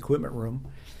him out in the equipment room,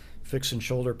 fixing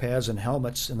shoulder pads and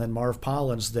helmets. And then Marv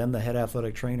Pollins, then the head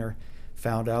athletic trainer,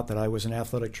 found out that I was an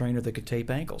athletic trainer that could tape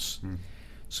ankles.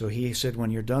 So he said,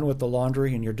 when you're done with the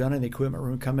laundry and you're done in the equipment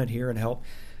room, come in here and help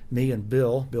me and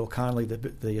Bill Conley,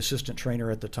 the assistant trainer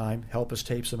at the time, help us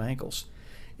tape some ankles.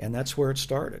 And that's where it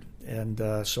started.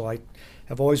 And so I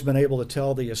have always been able to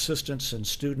tell the assistants and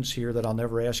students here that I'll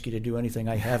never ask you to do anything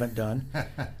I haven't done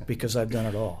because I've done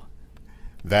it all.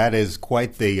 That is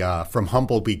quite the from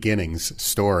humble beginnings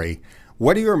story.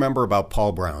 What do you remember about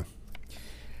Paul Brown?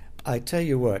 I tell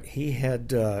you what, he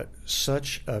had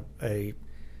such an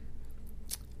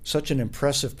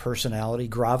impressive personality,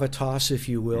 gravitas, if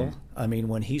you will. I mean,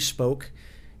 when he spoke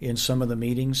in some of the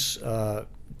meetings,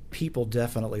 people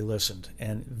definitely listened,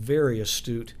 and very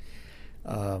astute.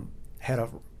 Had a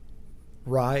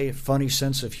wry, funny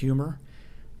sense of humor,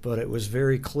 but it was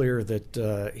very clear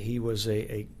that he was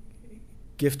a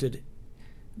gifted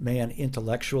man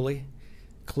intellectually,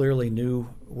 clearly knew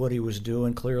what he was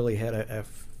doing, clearly had a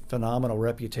phenomenal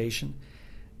reputation,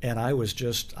 and I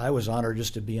was honored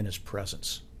just to be in his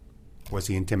presence. Was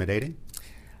he intimidating?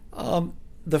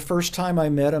 The first time I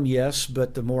met him, yes,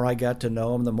 but the more I got to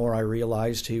know him, the more I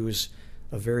realized he was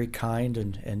a very kind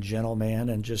and gentle man,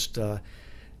 and just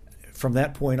from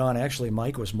that point on, actually,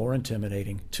 Mike was more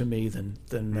intimidating to me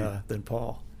than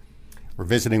Paul. We're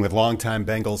visiting with longtime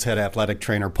Bengals head athletic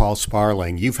trainer Paul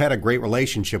Sparling. You've had a great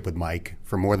relationship with Mike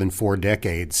for more than 4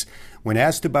 decades. When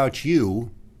asked about you,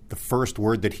 the first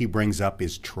word that he brings up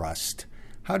is trust.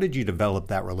 How did you develop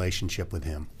that relationship with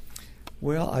him?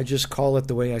 Well, I just call it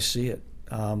the way I see it.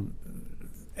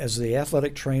 As the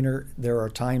athletic trainer, there are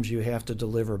times you have to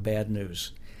deliver bad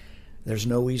news. There's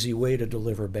no easy way to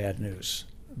deliver bad news,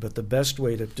 but the best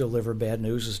way to deliver bad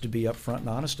news is to be upfront and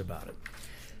honest about it.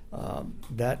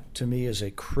 That, to me, is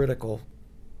a critical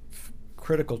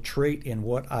trait in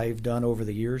what I've done over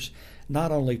the years,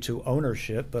 not only to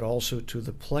ownership, but also to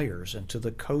the players and to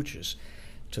the coaches,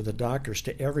 to the doctors,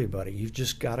 to everybody. You've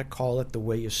just got to call it the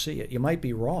way you see it. You might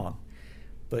be wrong,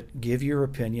 but give your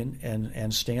opinion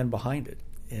and stand behind it.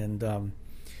 And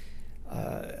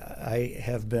I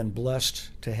have been blessed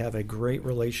to have a great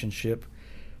relationship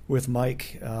with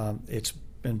Mike. It's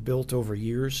been built over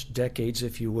years, decades,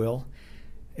 if you will.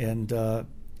 And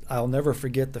I'll never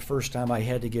forget the first time I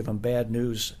had to give him bad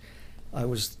news. I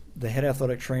was the head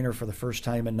athletic trainer for the first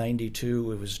time in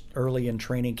 '92. It was early in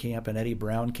training camp, and Eddie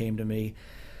Brown came to me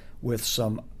with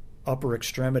some upper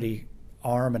extremity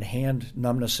arm and hand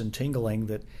numbness and tingling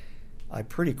that I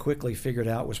pretty quickly figured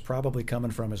out was probably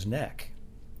coming from his neck.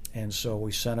 And so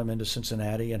we sent him into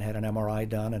Cincinnati and had an MRI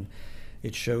done, and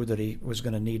it showed that he was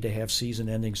going to need to have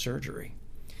season-ending surgery.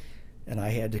 And I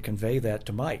had to convey that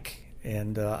to Mike.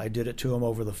 And I did it to him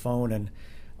over the phone, and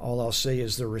all I'll say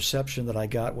is the reception that I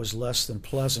got was less than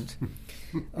pleasant.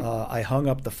 I hung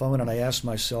up the phone and I asked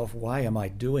myself, why am I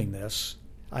doing this?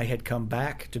 I had come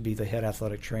back to be the head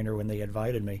athletic trainer when they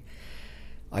invited me.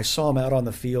 I saw him out on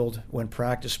the field when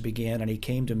practice began, and he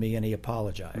came to me and he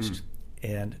apologized.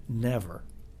 And never,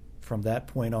 from that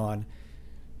point on,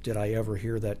 did I ever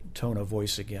hear that tone of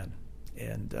voice again.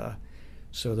 And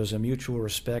so there's a mutual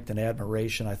respect and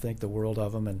admiration. I think the world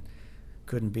of him, and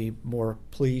couldn't be more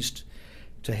pleased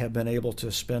to have been able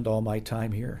to spend all my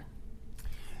time here.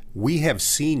 We have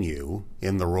seen you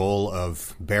in the role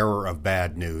of bearer of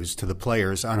bad news to the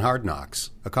players on Hard Knocks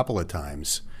a couple of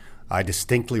times. I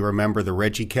distinctly remember the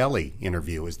Reggie Kelly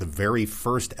interview as the very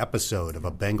first episode of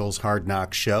a Bengals Hard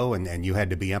Knocks show, and you had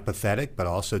to be empathetic, but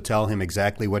also tell him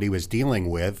exactly what he was dealing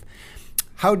with.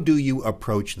 How do you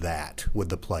approach that with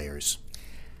the players?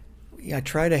 I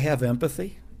try to have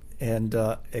empathy and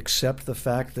accept the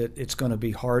fact that it's going to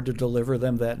be hard to deliver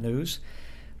them that news.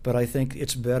 But I think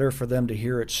it's better for them to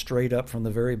hear it straight up from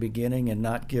the very beginning and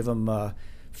not give them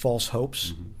false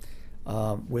hopes.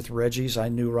 With Reggie's, I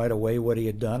knew right away what he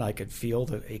had done. I could feel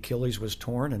the Achilles was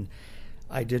torn, and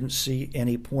I didn't see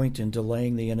any point in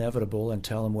delaying the inevitable and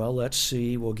tell him, well, let's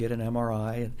see, we'll get an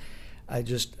MRI. And I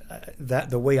just,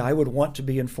 the way I would want to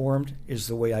be informed is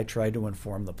the way I tried to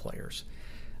inform the players.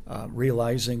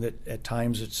 Realizing that at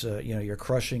times it's, you're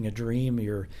crushing a dream,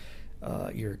 you're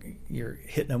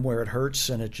hitting them where it hurts,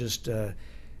 and it just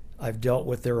I've dealt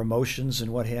with their emotions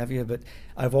and what have you. But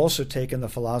I've also taken the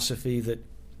philosophy that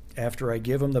after I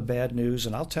give them the bad news,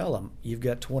 and I'll tell them, you've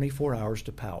got 24 hours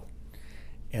to pout,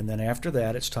 and then after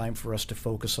that it's time for us to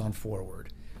focus on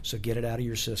forward. So get it out of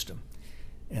your system.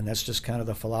 And that's just kind of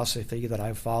the philosophy that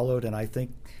I've followed, and I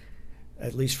think,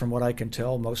 at least from what I can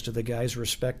tell, most of the guys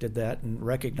respected that and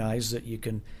recognized that you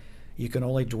can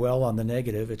only dwell on the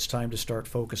negative. It's time to start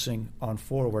focusing on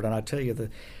forward. And I tell you,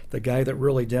 the guy that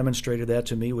really demonstrated that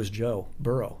to me was Joe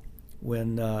Burrow.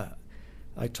 When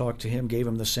I talked to him, gave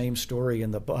him the same story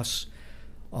in the bus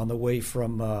on the way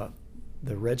from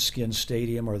the Redskins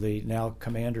Stadium, or the now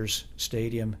Commanders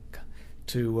Stadium,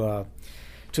 to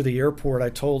the airport.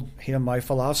 I told him my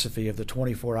philosophy of the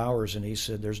 24 hours, and he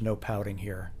said, there's no pouting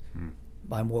here.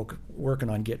 I'm working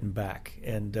on getting back.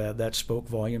 And that spoke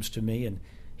volumes to me, and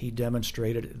he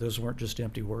demonstrated it. Those weren't just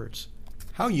empty words.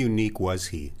 How unique was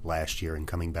he last year in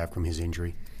coming back from his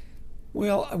injury?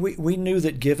 Well, we knew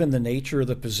that given the nature of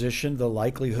the position, the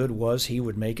likelihood was he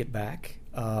would make it back.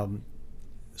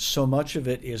 So much of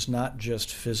it is not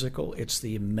just physical, it's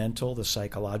the mental, the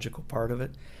psychological part of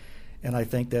it. And I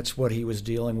think that's what he was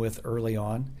dealing with early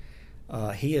on.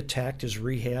 He attacked his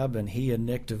rehab, and he and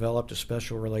Nick developed a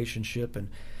special relationship. And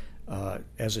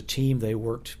as a team, they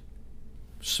worked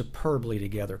superbly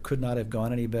together. Could not have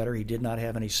gone any better. He did not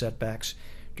have any setbacks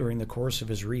during the course of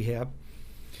his rehab.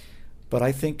 But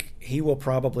I think he will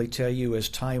probably tell you as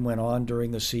time went on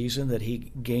during the season that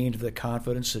he gained the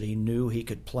confidence that he knew he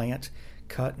could plant,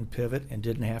 cut, and pivot and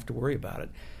didn't have to worry about it.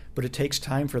 But it takes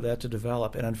time for that to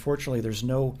develop. And unfortunately, there's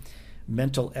no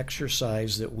mental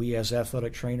exercise that we as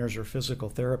athletic trainers or physical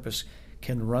therapists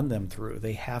can run them through.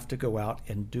 They have to go out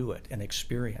and do it and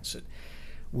experience it.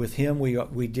 With him,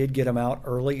 we did get him out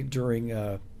early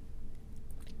during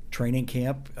training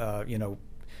camp,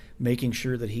 making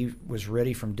sure that he was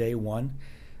ready from day one.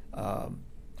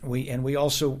 We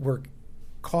also were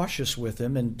cautious with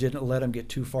him and didn't let him get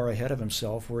too far ahead of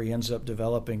himself, where he ends up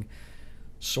developing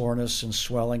soreness and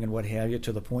swelling and what have you,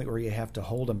 to the point where you have to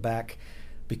hold him back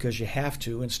because you have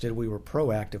to. Instead, we were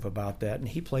proactive about that, and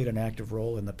he played an active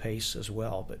role in the pace as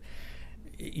well. But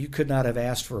you could not have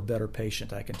asked for a better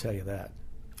patient, I can tell you that.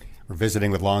 We're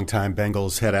visiting with longtime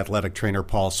Bengals head athletic trainer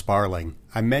Paul Sparling.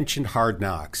 I mentioned Hard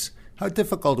Knocks. How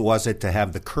difficult was it to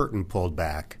have the curtain pulled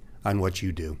back on what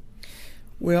you do?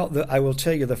 Well, I will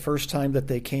tell you, the first time that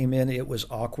they came in, it was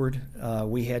awkward.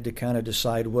 We had to kind of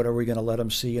decide what are we going to let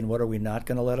them see and what are we not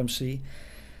going to let them see.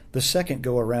 The second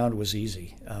go-around was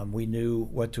easy. We knew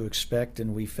what to expect,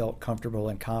 and we felt comfortable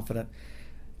and confident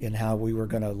in how we were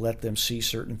going to let them see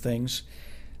certain things.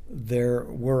 There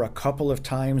were a couple of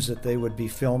times that they would be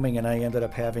filming, and I ended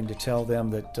up having to tell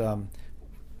them that,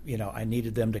 I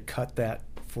needed them to cut that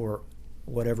for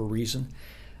whatever reason.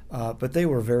 But they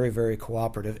were very, very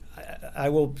cooperative. I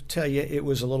will tell you, it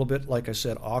was a little bit, like I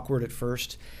said, awkward at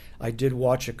first. I did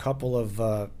watch a couple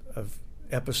of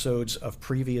episodes of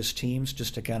previous teams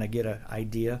just to kind of get an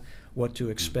idea what to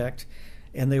expect.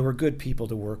 And they were good people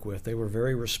to work with. They were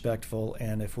very respectful,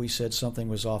 and if we said something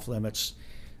was off limits,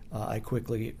 I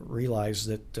quickly realized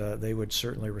that they would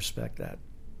certainly respect that.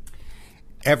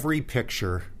 Every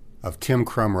picture of Tim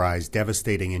Krumrie's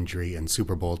devastating injury in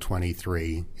Super Bowl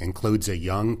 23 includes a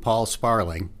young Paul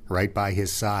Sparling right by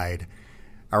his side.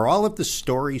 Are all of the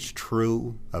stories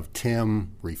true of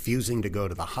Tim refusing to go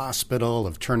to the hospital,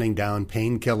 of turning down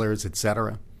painkillers,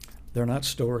 etc.? They're not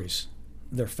stories.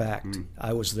 They're fact.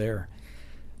 I was there.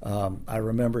 I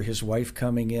remember his wife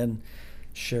coming in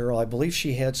Cheryl. I believe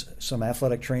she had some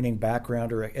athletic training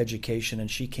background or education,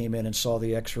 and she came in and saw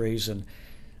the x-rays, and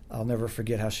I'll never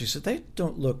forget how she said, "They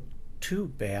don't look too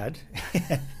bad."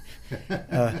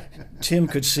 Tim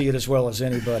could see it as well as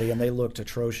anybody, and they looked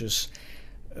atrocious.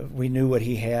 We knew what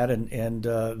he had, and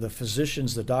the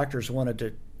physicians, the doctors wanted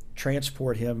to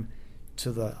transport him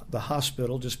to the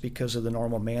hospital just because of the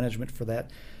normal management for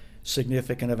that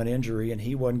significant of an injury, and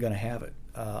he wasn't going to have it.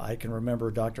 I can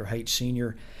remember Dr. Haidt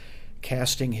Sr.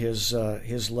 casting his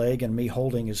leg and me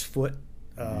holding his foot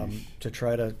to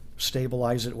try to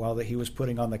stabilize it while he was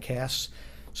putting on the casts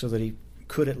so that he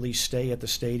could at least stay at the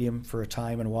stadium for a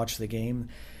time and watch the game.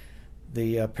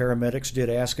 The paramedics did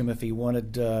ask him if he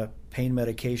wanted pain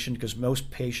medication, because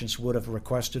most patients would have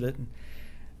requested it.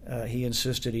 He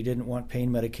insisted he didn't want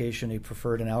pain medication. He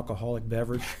preferred an alcoholic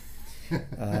beverage.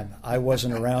 I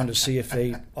wasn't around to see if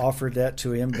they offered that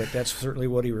to him, but that's certainly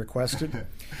what he requested.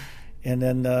 And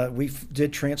then we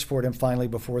did transport him finally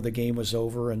before the game was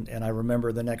over. And I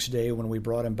remember the next day when we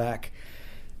brought him back,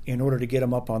 in order to get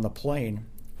him up on the plane,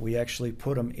 we actually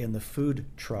put him in the food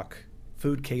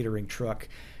catering truck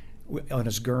on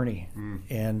his gurney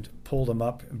and pulled him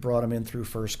up and brought him in through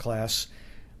first class.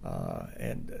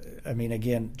 And I mean,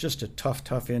 again, just a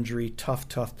tough injury,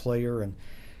 tough player. And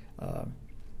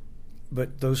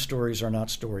but those stories are not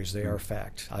stories. They are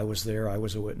fact. I was there. I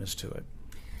was a witness to it.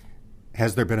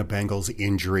 Has there been a Bengals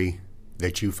injury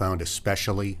that you found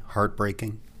especially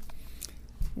heartbreaking?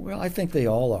 Well, I think they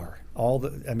all are.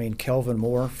 Kelvin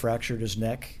Moore fractured his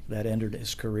neck. That ended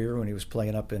his career when he was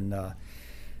playing up in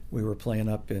we were playing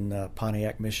up in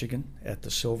Pontiac, Michigan at the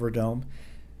Silverdome.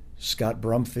 Scott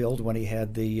Brumfield, when he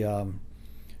had the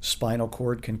spinal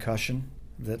cord concussion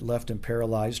that left him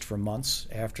paralyzed for months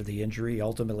after the injury,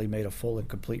 ultimately made a full and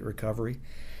complete recovery.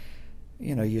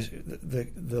 You know,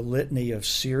 the litany of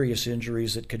serious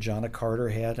injuries that Kajana Carter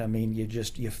had, I mean,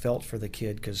 you felt for the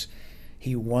kid because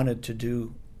he wanted to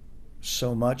do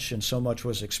so much, and so much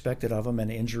was expected of him,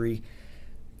 and injury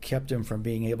kept him from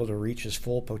being able to reach his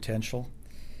full potential.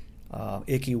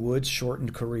 Ickey Woods'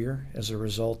 shortened career as a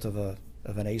result of an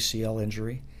ACL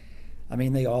injury. I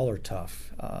mean, they all are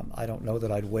tough. I don't know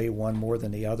that I'd weigh one more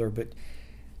than the other, but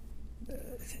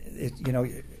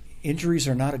injuries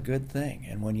are not a good thing.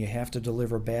 And when you have to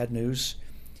deliver bad news,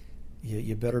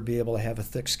 you better be able to have a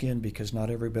thick skin, because not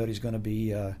everybody's going to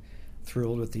be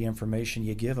thrilled with the information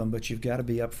you give them. But you've got to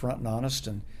be upfront and honest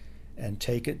and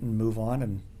take it and move on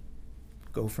and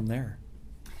go from there.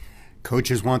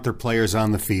 Coaches want their players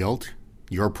on the field.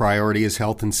 Your priority is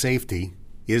health and safety.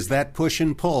 Is that push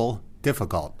and pull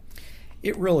difficult?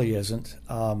 It really isn't.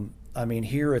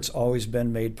 Here it's always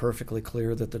been made perfectly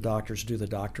clear that the doctors do the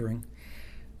doctoring.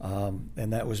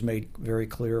 And that was made very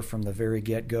clear from the very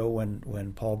get-go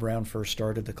when Paul Brown first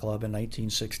started the club in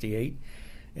 1968,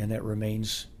 and it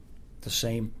remains the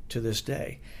same to this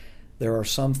day. There are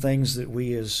some things that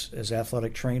we as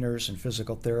athletic trainers and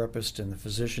physical therapists and the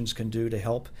physicians can do to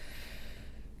help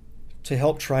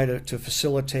try to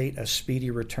facilitate a speedy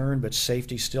return, but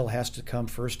safety still has to come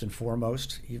first and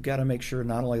foremost. You've got to make sure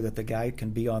not only that the guy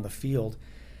can be on the field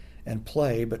and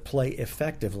play, but play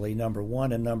effectively, number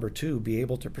one, and number two, be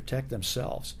able to protect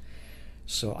themselves.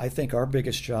 So I think our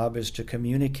biggest job is to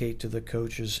communicate to the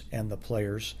coaches and the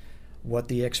players what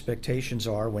the expectations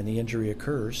are when the injury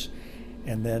occurs,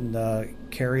 and then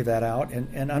carry that out,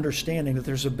 and understanding that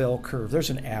there's a bell curve, there's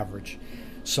an average.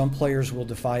 Some players will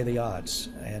defy the odds,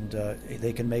 and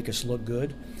they can make us look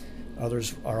good.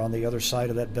 Others are on the other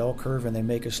side of that bell curve, and they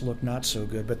make us look not so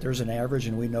good. But there's an average,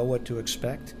 and we know what to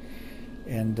expect.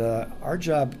 And our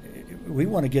job, we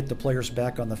want to get the players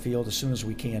back on the field as soon as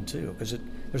we can, too, because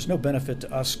there's no benefit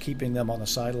to us keeping them on the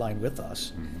sideline with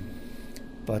us.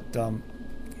 Mm-hmm. But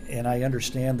and I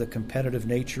understand the competitive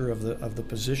nature of the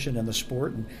position and the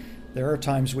sport, and there are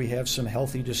times we have some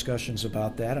healthy discussions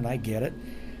about that, and I get it.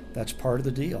 That's part of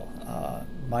the deal.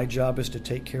 My job is to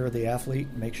take care of the athlete,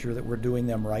 make sure that we're doing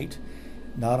them right,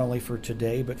 not only for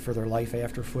today, but for their life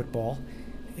after football.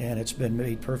 And it's been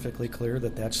made perfectly clear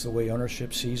that that's the way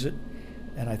ownership sees it.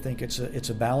 And I think it's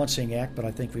a balancing act, but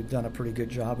I think we've done a pretty good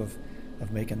job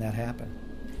of making that happen.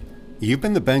 You've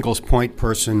been the Bengals point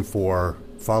person for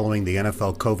following the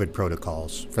NFL COVID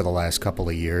protocols for the last couple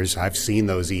of years. I've seen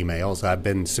those emails. I've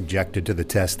been subjected to the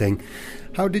testing.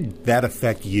 How did that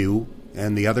affect you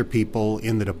and the other people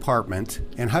in the department,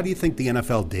 and how do you think the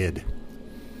NFL did?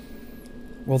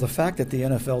 Well, the fact that the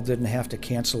NFL didn't have to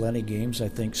cancel any games, I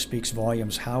think, speaks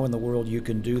volumes. How in the world you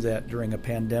can do that during a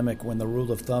pandemic when the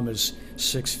rule of thumb is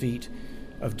 6 feet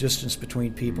of distance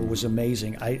between people was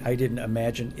amazing. I didn't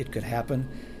imagine it could happen,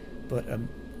 but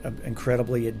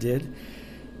incredibly it did.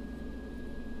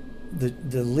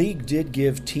 The league did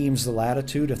give teams the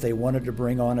latitude if they wanted to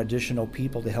bring on additional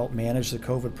people to help manage the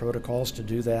COVID protocols to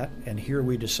do that, and here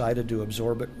we decided to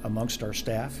absorb it amongst our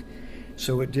staff.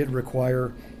 So it did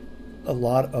require a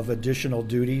lot of additional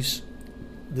duties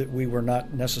that we were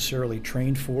not necessarily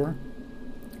trained for.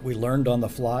 We learned on the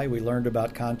fly. We learned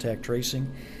about contact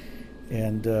tracing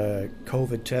and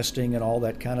COVID testing and all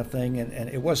that kind of thing, and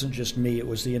it wasn't just me, it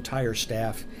was the entire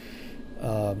staff.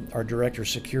 Our director of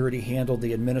security handled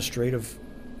the administrative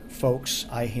folks.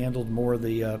 I handled more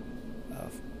the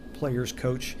players,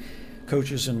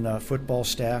 coaches, and football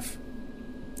staff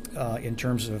in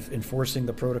terms of enforcing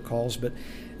the protocols. But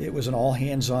it was an all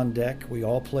hands on deck. We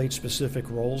all played specific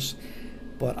roles.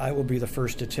 But I will be the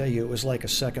first to tell you, it was like a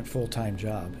second full-time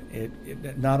job.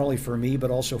 It not only for me, but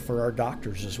also for our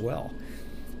doctors as well.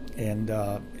 And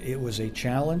it was a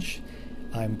challenge.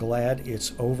 I'm glad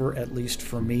it's over, at least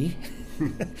for me.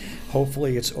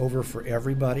 Hopefully it's over for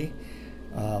everybody.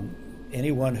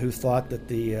 Anyone who thought that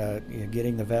the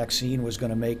getting the vaccine was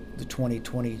going to make the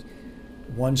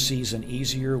 2021 season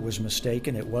easier was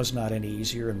mistaken. It was not any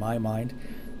easier in my mind.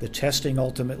 The testing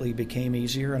ultimately became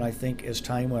easier, and I think as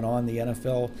time went on, the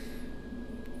NFL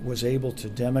was able to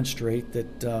demonstrate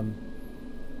that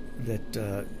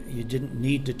you didn't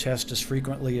need to test as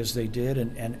frequently as they did,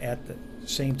 and at the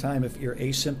same time, if you're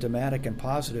asymptomatic and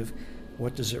positive,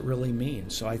 what does it really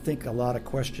mean? So I think a lot of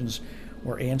questions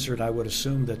were answered. I would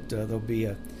assume that it'll be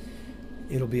a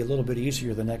little bit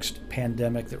easier the next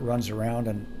pandemic that runs around,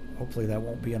 and hopefully that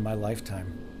won't be in my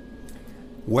lifetime.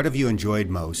 What have you enjoyed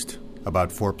most about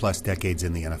 4+ decades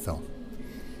in the NFL?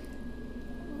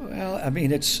 Well, I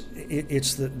mean, it's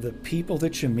the people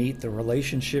that you meet, the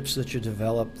relationships that you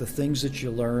develop, the things that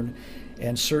you learn,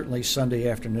 and certainly Sunday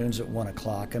afternoons at 1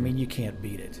 o'clock. I mean, you can't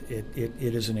beat it.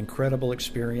 It is an incredible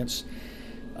experience.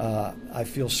 I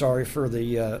feel sorry for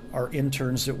our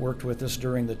interns that worked with us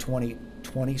during the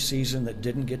 2020 season that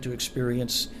didn't get to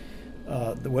experience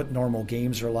what normal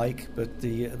games are like. But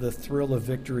the thrill of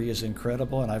victory is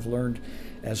incredible, and I've learned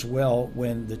as well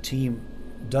when the team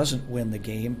doesn't win the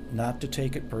game not to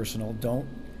take it personal. Don't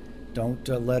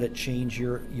let it change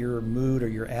your mood or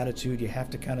your attitude. You have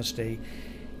to kind of stay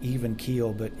even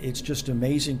keel. But it's just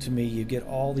amazing to me. You get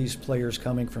all these players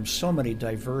coming from so many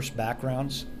diverse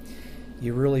backgrounds.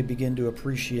 You really begin to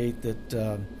appreciate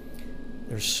that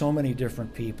there's so many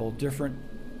different people, different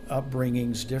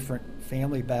upbringings, different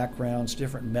family backgrounds,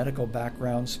 different medical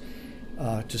backgrounds.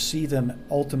 To see them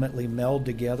ultimately meld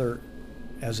together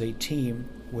as a team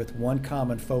with one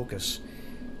common focus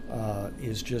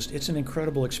it's an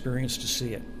incredible experience to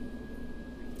see it.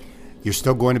 You're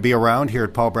still going to be around here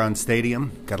at Paul Brown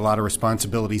Stadium. Got a lot of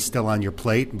responsibilities still on your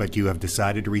plate, but you have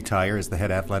decided to retire as the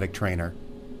head athletic trainer.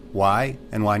 Why,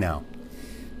 and why now?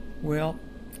 Well,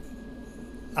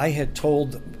 I had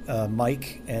told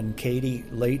Mike and Katie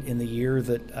late in the year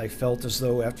that I felt as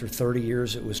though after 30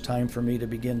 years it was time for me to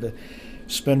begin to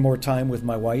spend more time with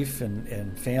my wife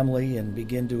and family and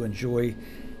begin to enjoy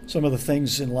some of the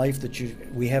things in life that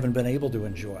we haven't been able to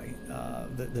enjoy.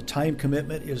 The time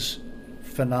commitment is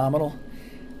phenomenal.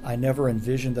 I never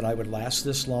envisioned that I would last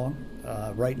this long.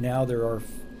 Right now there are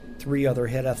 3 other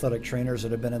head athletic trainers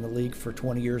that have been in the league for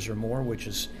 20 years or more, which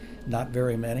is not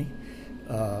very many.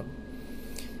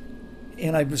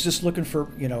 And I was just looking for,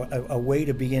 a way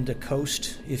to begin to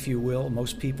coast, if you will.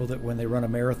 Most people that when they run a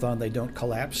marathon, they don't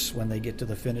collapse when they get to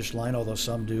the finish line, although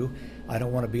some do. I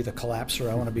don't want to be the collapser.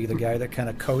 I want to be the guy that kind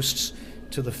of coasts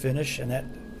to the finish, and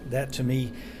that to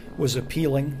me was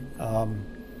appealing.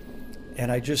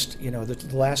 And I just, the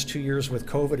last 2 years with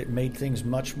COVID, it made things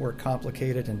much more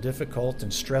complicated and difficult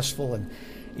and stressful, and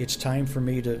it's time for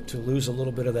me to lose a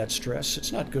little bit of that stress.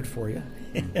 It's not good for you.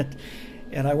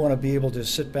 And I want to be able to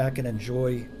sit back and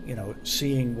enjoy,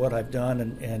 seeing what I've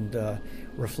done and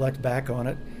reflect back on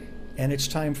it. And it's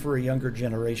time for a younger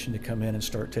generation to come in and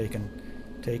start taking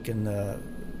the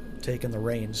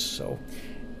reins. So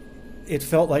it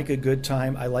felt like a good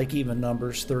time. I like even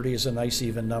numbers. 30 is a nice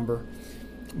even number.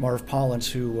 Marv Pollins,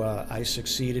 who I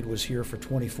succeeded, was here for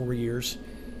 24 years.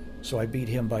 So I beat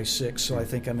him by 6, so I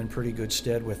think I'm in pretty good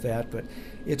stead with that. But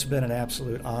it's been an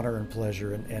absolute honor and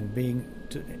pleasure, and being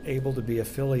able to be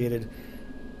affiliated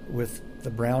with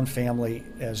the Brown family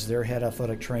as their head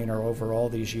athletic trainer over all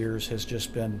these years has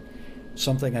just been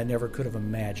something I never could have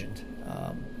imagined.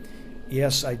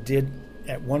 Yes, I did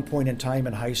at one point in time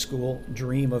in high school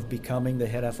dream of becoming the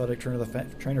head athletic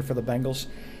trainer for the Bengals.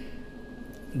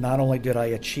 Not only did I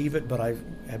achieve it, but I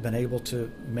have been able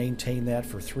to maintain that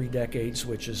for 3 decades,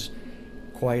 which is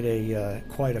quite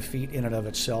a feat in and of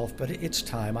itself. But it's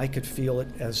time. I could feel it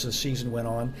as the season went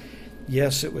on.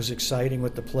 Yes, it was exciting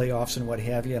with the playoffs and what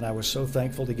have you, and I was so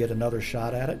thankful to get another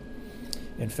shot at it.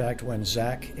 In fact, when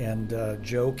Zach and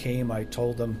Joe came, I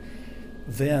told them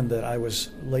then that I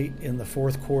was late in the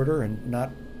fourth quarter and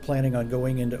not planning on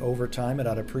going into overtime, and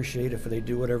I'd appreciate if they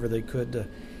do whatever they could to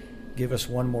give us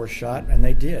one more shot, and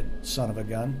they did, son of a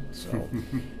gun. So,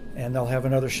 and they'll have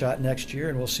another shot next year,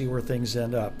 and we'll see where things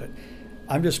end up. But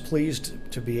I'm just pleased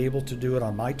to be able to do it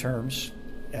on my terms,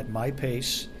 at my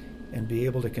pace, and be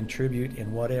able to contribute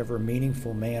in whatever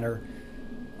meaningful manner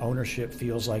ownership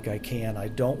feels like I can. I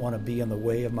don't want to be in the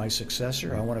way of my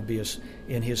successor. I want to be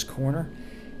in his corner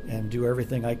and do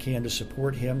everything I can to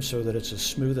support him so that it's as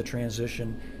smooth a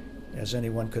transition as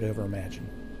anyone could ever imagine.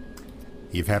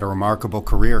 You've had a remarkable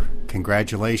career.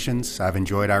 Congratulations. I've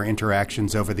enjoyed our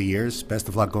interactions over the years. Best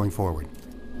of luck going forward.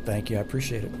 Thank you. I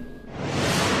appreciate it.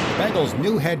 The Bengals'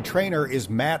 new head trainer is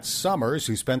Matt Summers,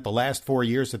 who spent the last 4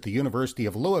 years at the University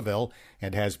of Louisville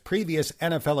and has previous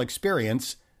NFL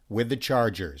experience with the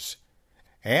Chargers.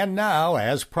 And now,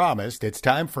 as promised, it's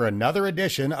time for another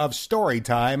edition of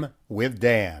Storytime with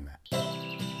Dan.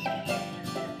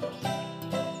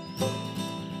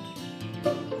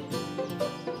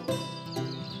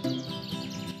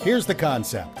 Here's the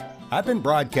concept. I've been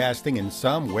broadcasting in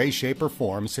some way, shape, or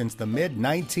form since the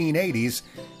mid-1980s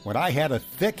when I had a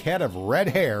thick head of red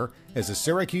hair as a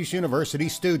Syracuse University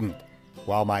student.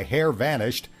 While my hair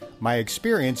vanished, my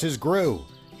experiences grew,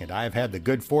 and I've had the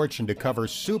good fortune to cover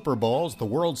Super Bowls, the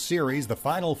World Series, the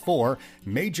Final Four,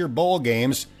 major bowl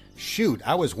games. Shoot,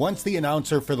 I was once the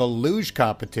announcer for the luge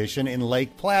competition in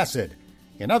Lake Placid.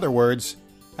 In other words,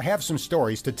 I have some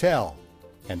stories to tell.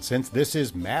 And since this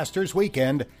is Masters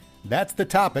Weekend, that's the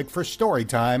topic for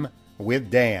Storytime with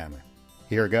Dan.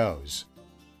 Here goes.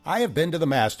 I have been to the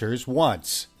Masters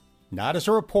once, not as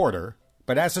a reporter,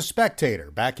 but as a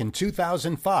spectator back in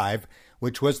 2005,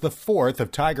 which was the fourth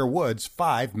of Tiger Woods'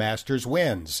 5 Masters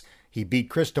wins. He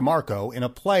beat Chris DeMarco in a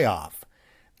playoff.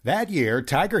 That year,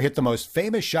 Tiger hit the most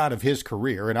famous shot of his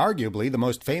career and arguably the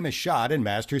most famous shot in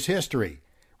Masters history.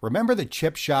 Remember the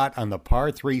chip shot on the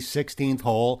par 3 16th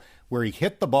hole where he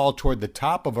hit the ball toward the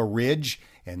top of a ridge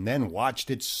and then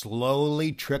watched it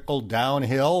slowly trickle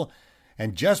downhill?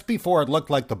 And just before it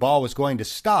looked like the ball was going to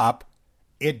stop,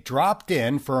 it dropped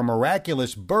in for a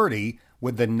miraculous birdie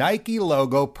with the Nike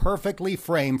logo perfectly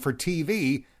framed for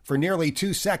TV for nearly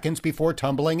 2 seconds before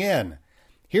tumbling in.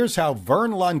 Here's how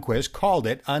Vern Lundquist called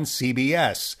it on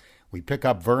CBS. We pick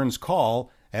up Vern's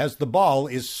call as the ball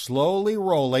is slowly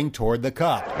rolling toward the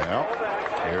cup. Well,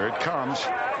 here it comes.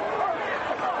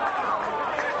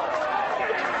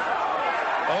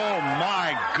 Oh,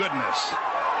 my goodness.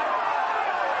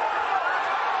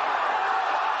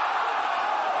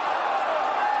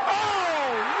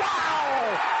 Oh, wow!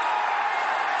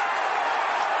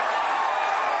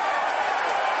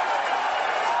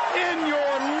 In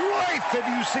your life,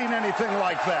 have you seen anything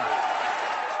like that?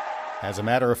 As a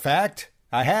matter of fact,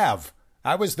 I have.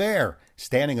 I was there,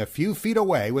 standing a few feet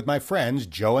away with my friends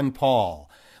Joe and Paul.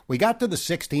 We got to the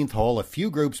 16th hole a few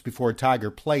groups before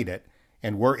Tiger played it,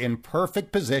 and were in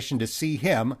perfect position to see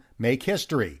him make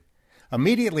history.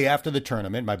 Immediately after the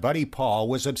tournament, my buddy Paul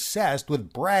was obsessed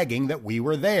with bragging that we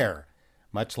were there,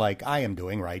 much like I am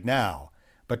doing right now.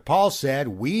 But Paul said,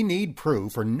 we need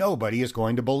proof or nobody is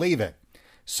going to believe it.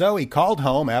 So he called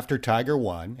home after Tiger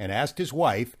won and asked his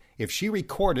wife if she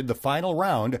recorded the final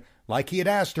round like he had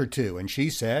asked her to, and she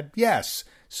said yes.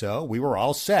 So we were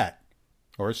all set,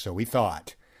 or so we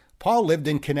thought. Paul lived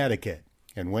in Connecticut,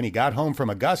 and when he got home from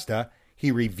Augusta,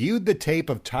 he reviewed the tape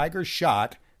of Tiger's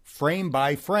shot frame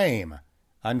by frame.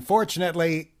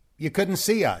 Unfortunately, you couldn't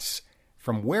see us.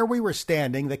 From where we were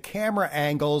standing, the camera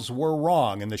angles were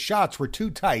wrong, and the shots were too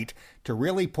tight to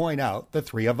really point out the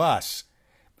three of us.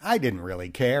 I didn't really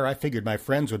care. I figured my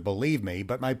friends would believe me,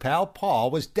 but my pal Paul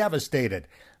was devastated.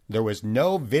 There was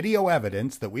no video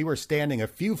evidence that we were standing a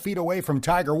few feet away from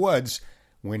Tiger Woods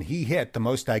when he hit the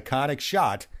most iconic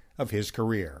shot of his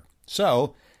career.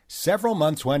 So, several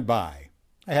months went by.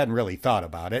 I hadn't really thought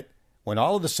about it, when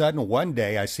all of a sudden one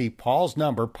day I see Paul's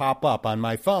number pop up on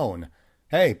my phone.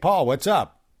 Hey, Paul, what's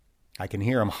up? I can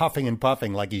hear him huffing and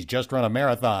puffing like he's just run a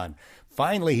marathon.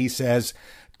 Finally, he says,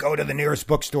 go to the nearest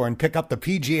bookstore and pick up the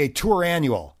PGA Tour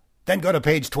Annual. Then go to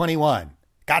page 21.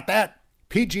 Got that?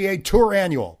 PGA Tour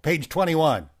Annual, page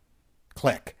 21.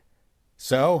 Click.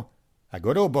 So, I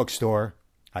go to a bookstore.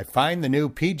 I find the new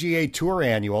PGA Tour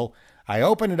Annual. I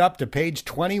open it up to page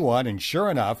 21, and sure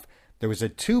enough, there was a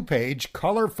 2-page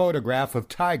color photograph of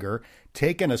Tiger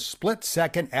taken a split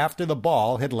second after the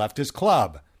ball had left his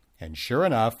club. And sure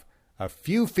enough, a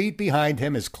few feet behind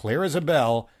him, as clear as a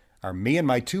bell, are me and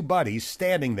my 2 buddies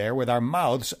standing there with our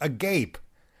mouths agape.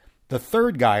 The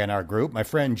third guy in our group, my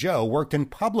friend Joe, worked in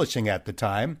publishing at the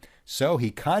time, so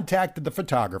he contacted the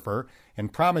photographer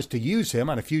and promised to use him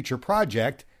on a future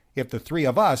project if the three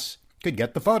of us could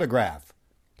get the photograph.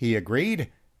 He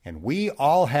agreed, and we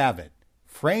all have it.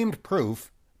 Framed proof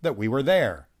that we were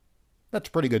there. That's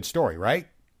a pretty good story, right?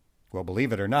 Well,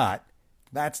 believe it or not,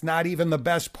 that's not even the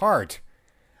best part.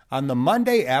 On the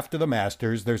Monday after the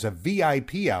Masters, there's a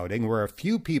VIP outing where a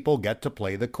few people get to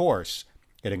play the course.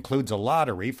 It includes a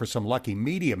lottery for some lucky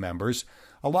media members,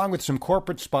 along with some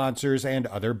corporate sponsors and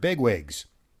other bigwigs.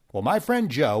 Well, my friend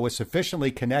Joe was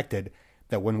sufficiently connected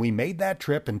that when we made that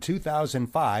trip in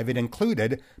 2005, it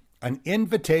included an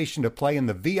invitation to play in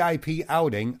the VIP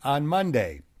outing on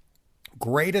Monday.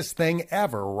 Greatest thing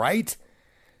ever, right?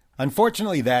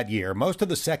 Unfortunately, that year, most of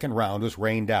the second round was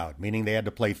rained out, meaning they had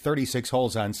to play 36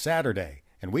 holes on Saturday.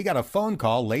 And we got a phone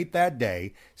call late that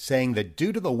day saying that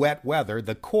due to the wet weather,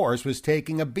 the course was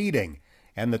taking a beating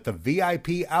and that the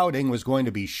VIP outing was going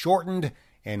to be shortened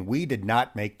and we did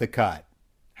not make the cut.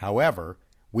 However,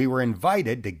 we were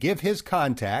invited to give his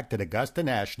contact at Augusta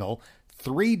National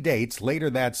 3 dates later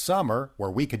that summer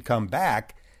where we could come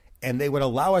back and they would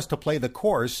allow us to play the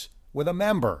course with a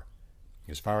member.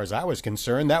 As far as I was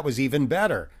concerned, that was even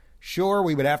better. Sure,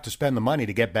 we would have to spend the money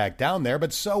to get back down there,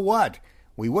 but so what?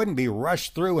 We wouldn't be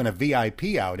rushed through in a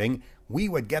VIP outing. We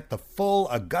would get the full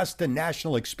Augusta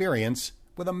National experience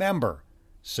with a member.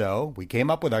 So we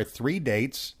came up with our 3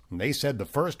 dates, and they said the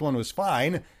first one was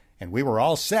fine, and we were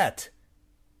all set.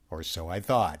 Or so I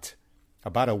thought.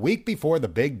 About a week before the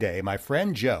big day, my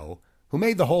friend Joe, who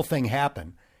made the whole thing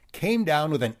happen, came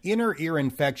down with an inner ear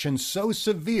infection so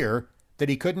severe that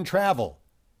he couldn't travel.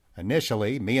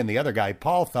 Initially, me and the other guy,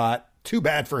 Paul, thought, too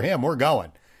bad for him, we're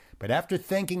going. But after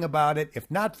thinking about it,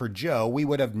 if not for Joe, we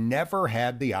would have never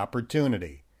had the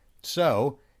opportunity.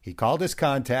 So he called his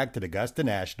contact at Augusta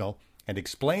National and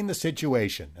explained the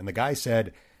situation. And the guy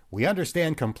said, "We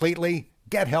understand completely,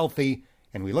 get healthy,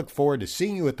 and we look forward to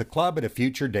seeing you at the club at a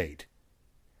future date."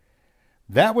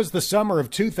 That was the summer of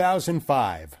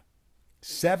 2005.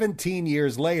 17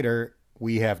 years later,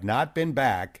 we have not been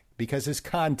back because his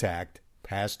contact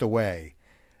passed away.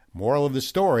 Moral of the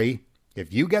story,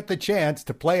 if you get the chance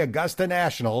to play Augusta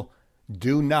National,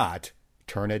 do not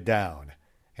turn it down.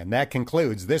 And that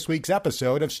concludes this week's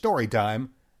episode of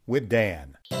Storytime with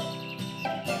Dan.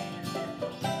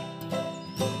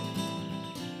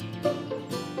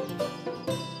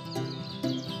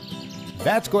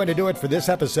 That's going to do it for this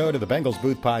episode of the Bengals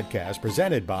Booth Podcast,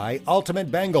 presented by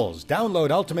Ultimate Bengals.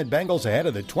 Download Ultimate Bengals ahead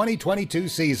of the 2022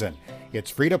 season.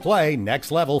 It's free to play,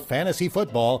 next-level fantasy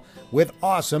football with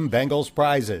awesome Bengals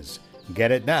prizes.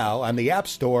 Get it now on the App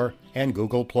Store and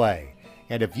Google Play.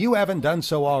 And if you haven't done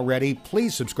so already,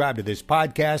 please subscribe to this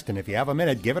podcast, and if you have a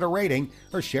minute, give it a rating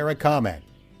or share a comment.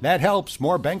 That helps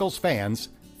more Bengals fans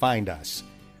find us.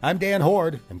 I'm Dan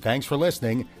Horde, and thanks for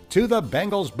listening to the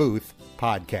Bengals Booth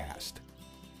Podcast.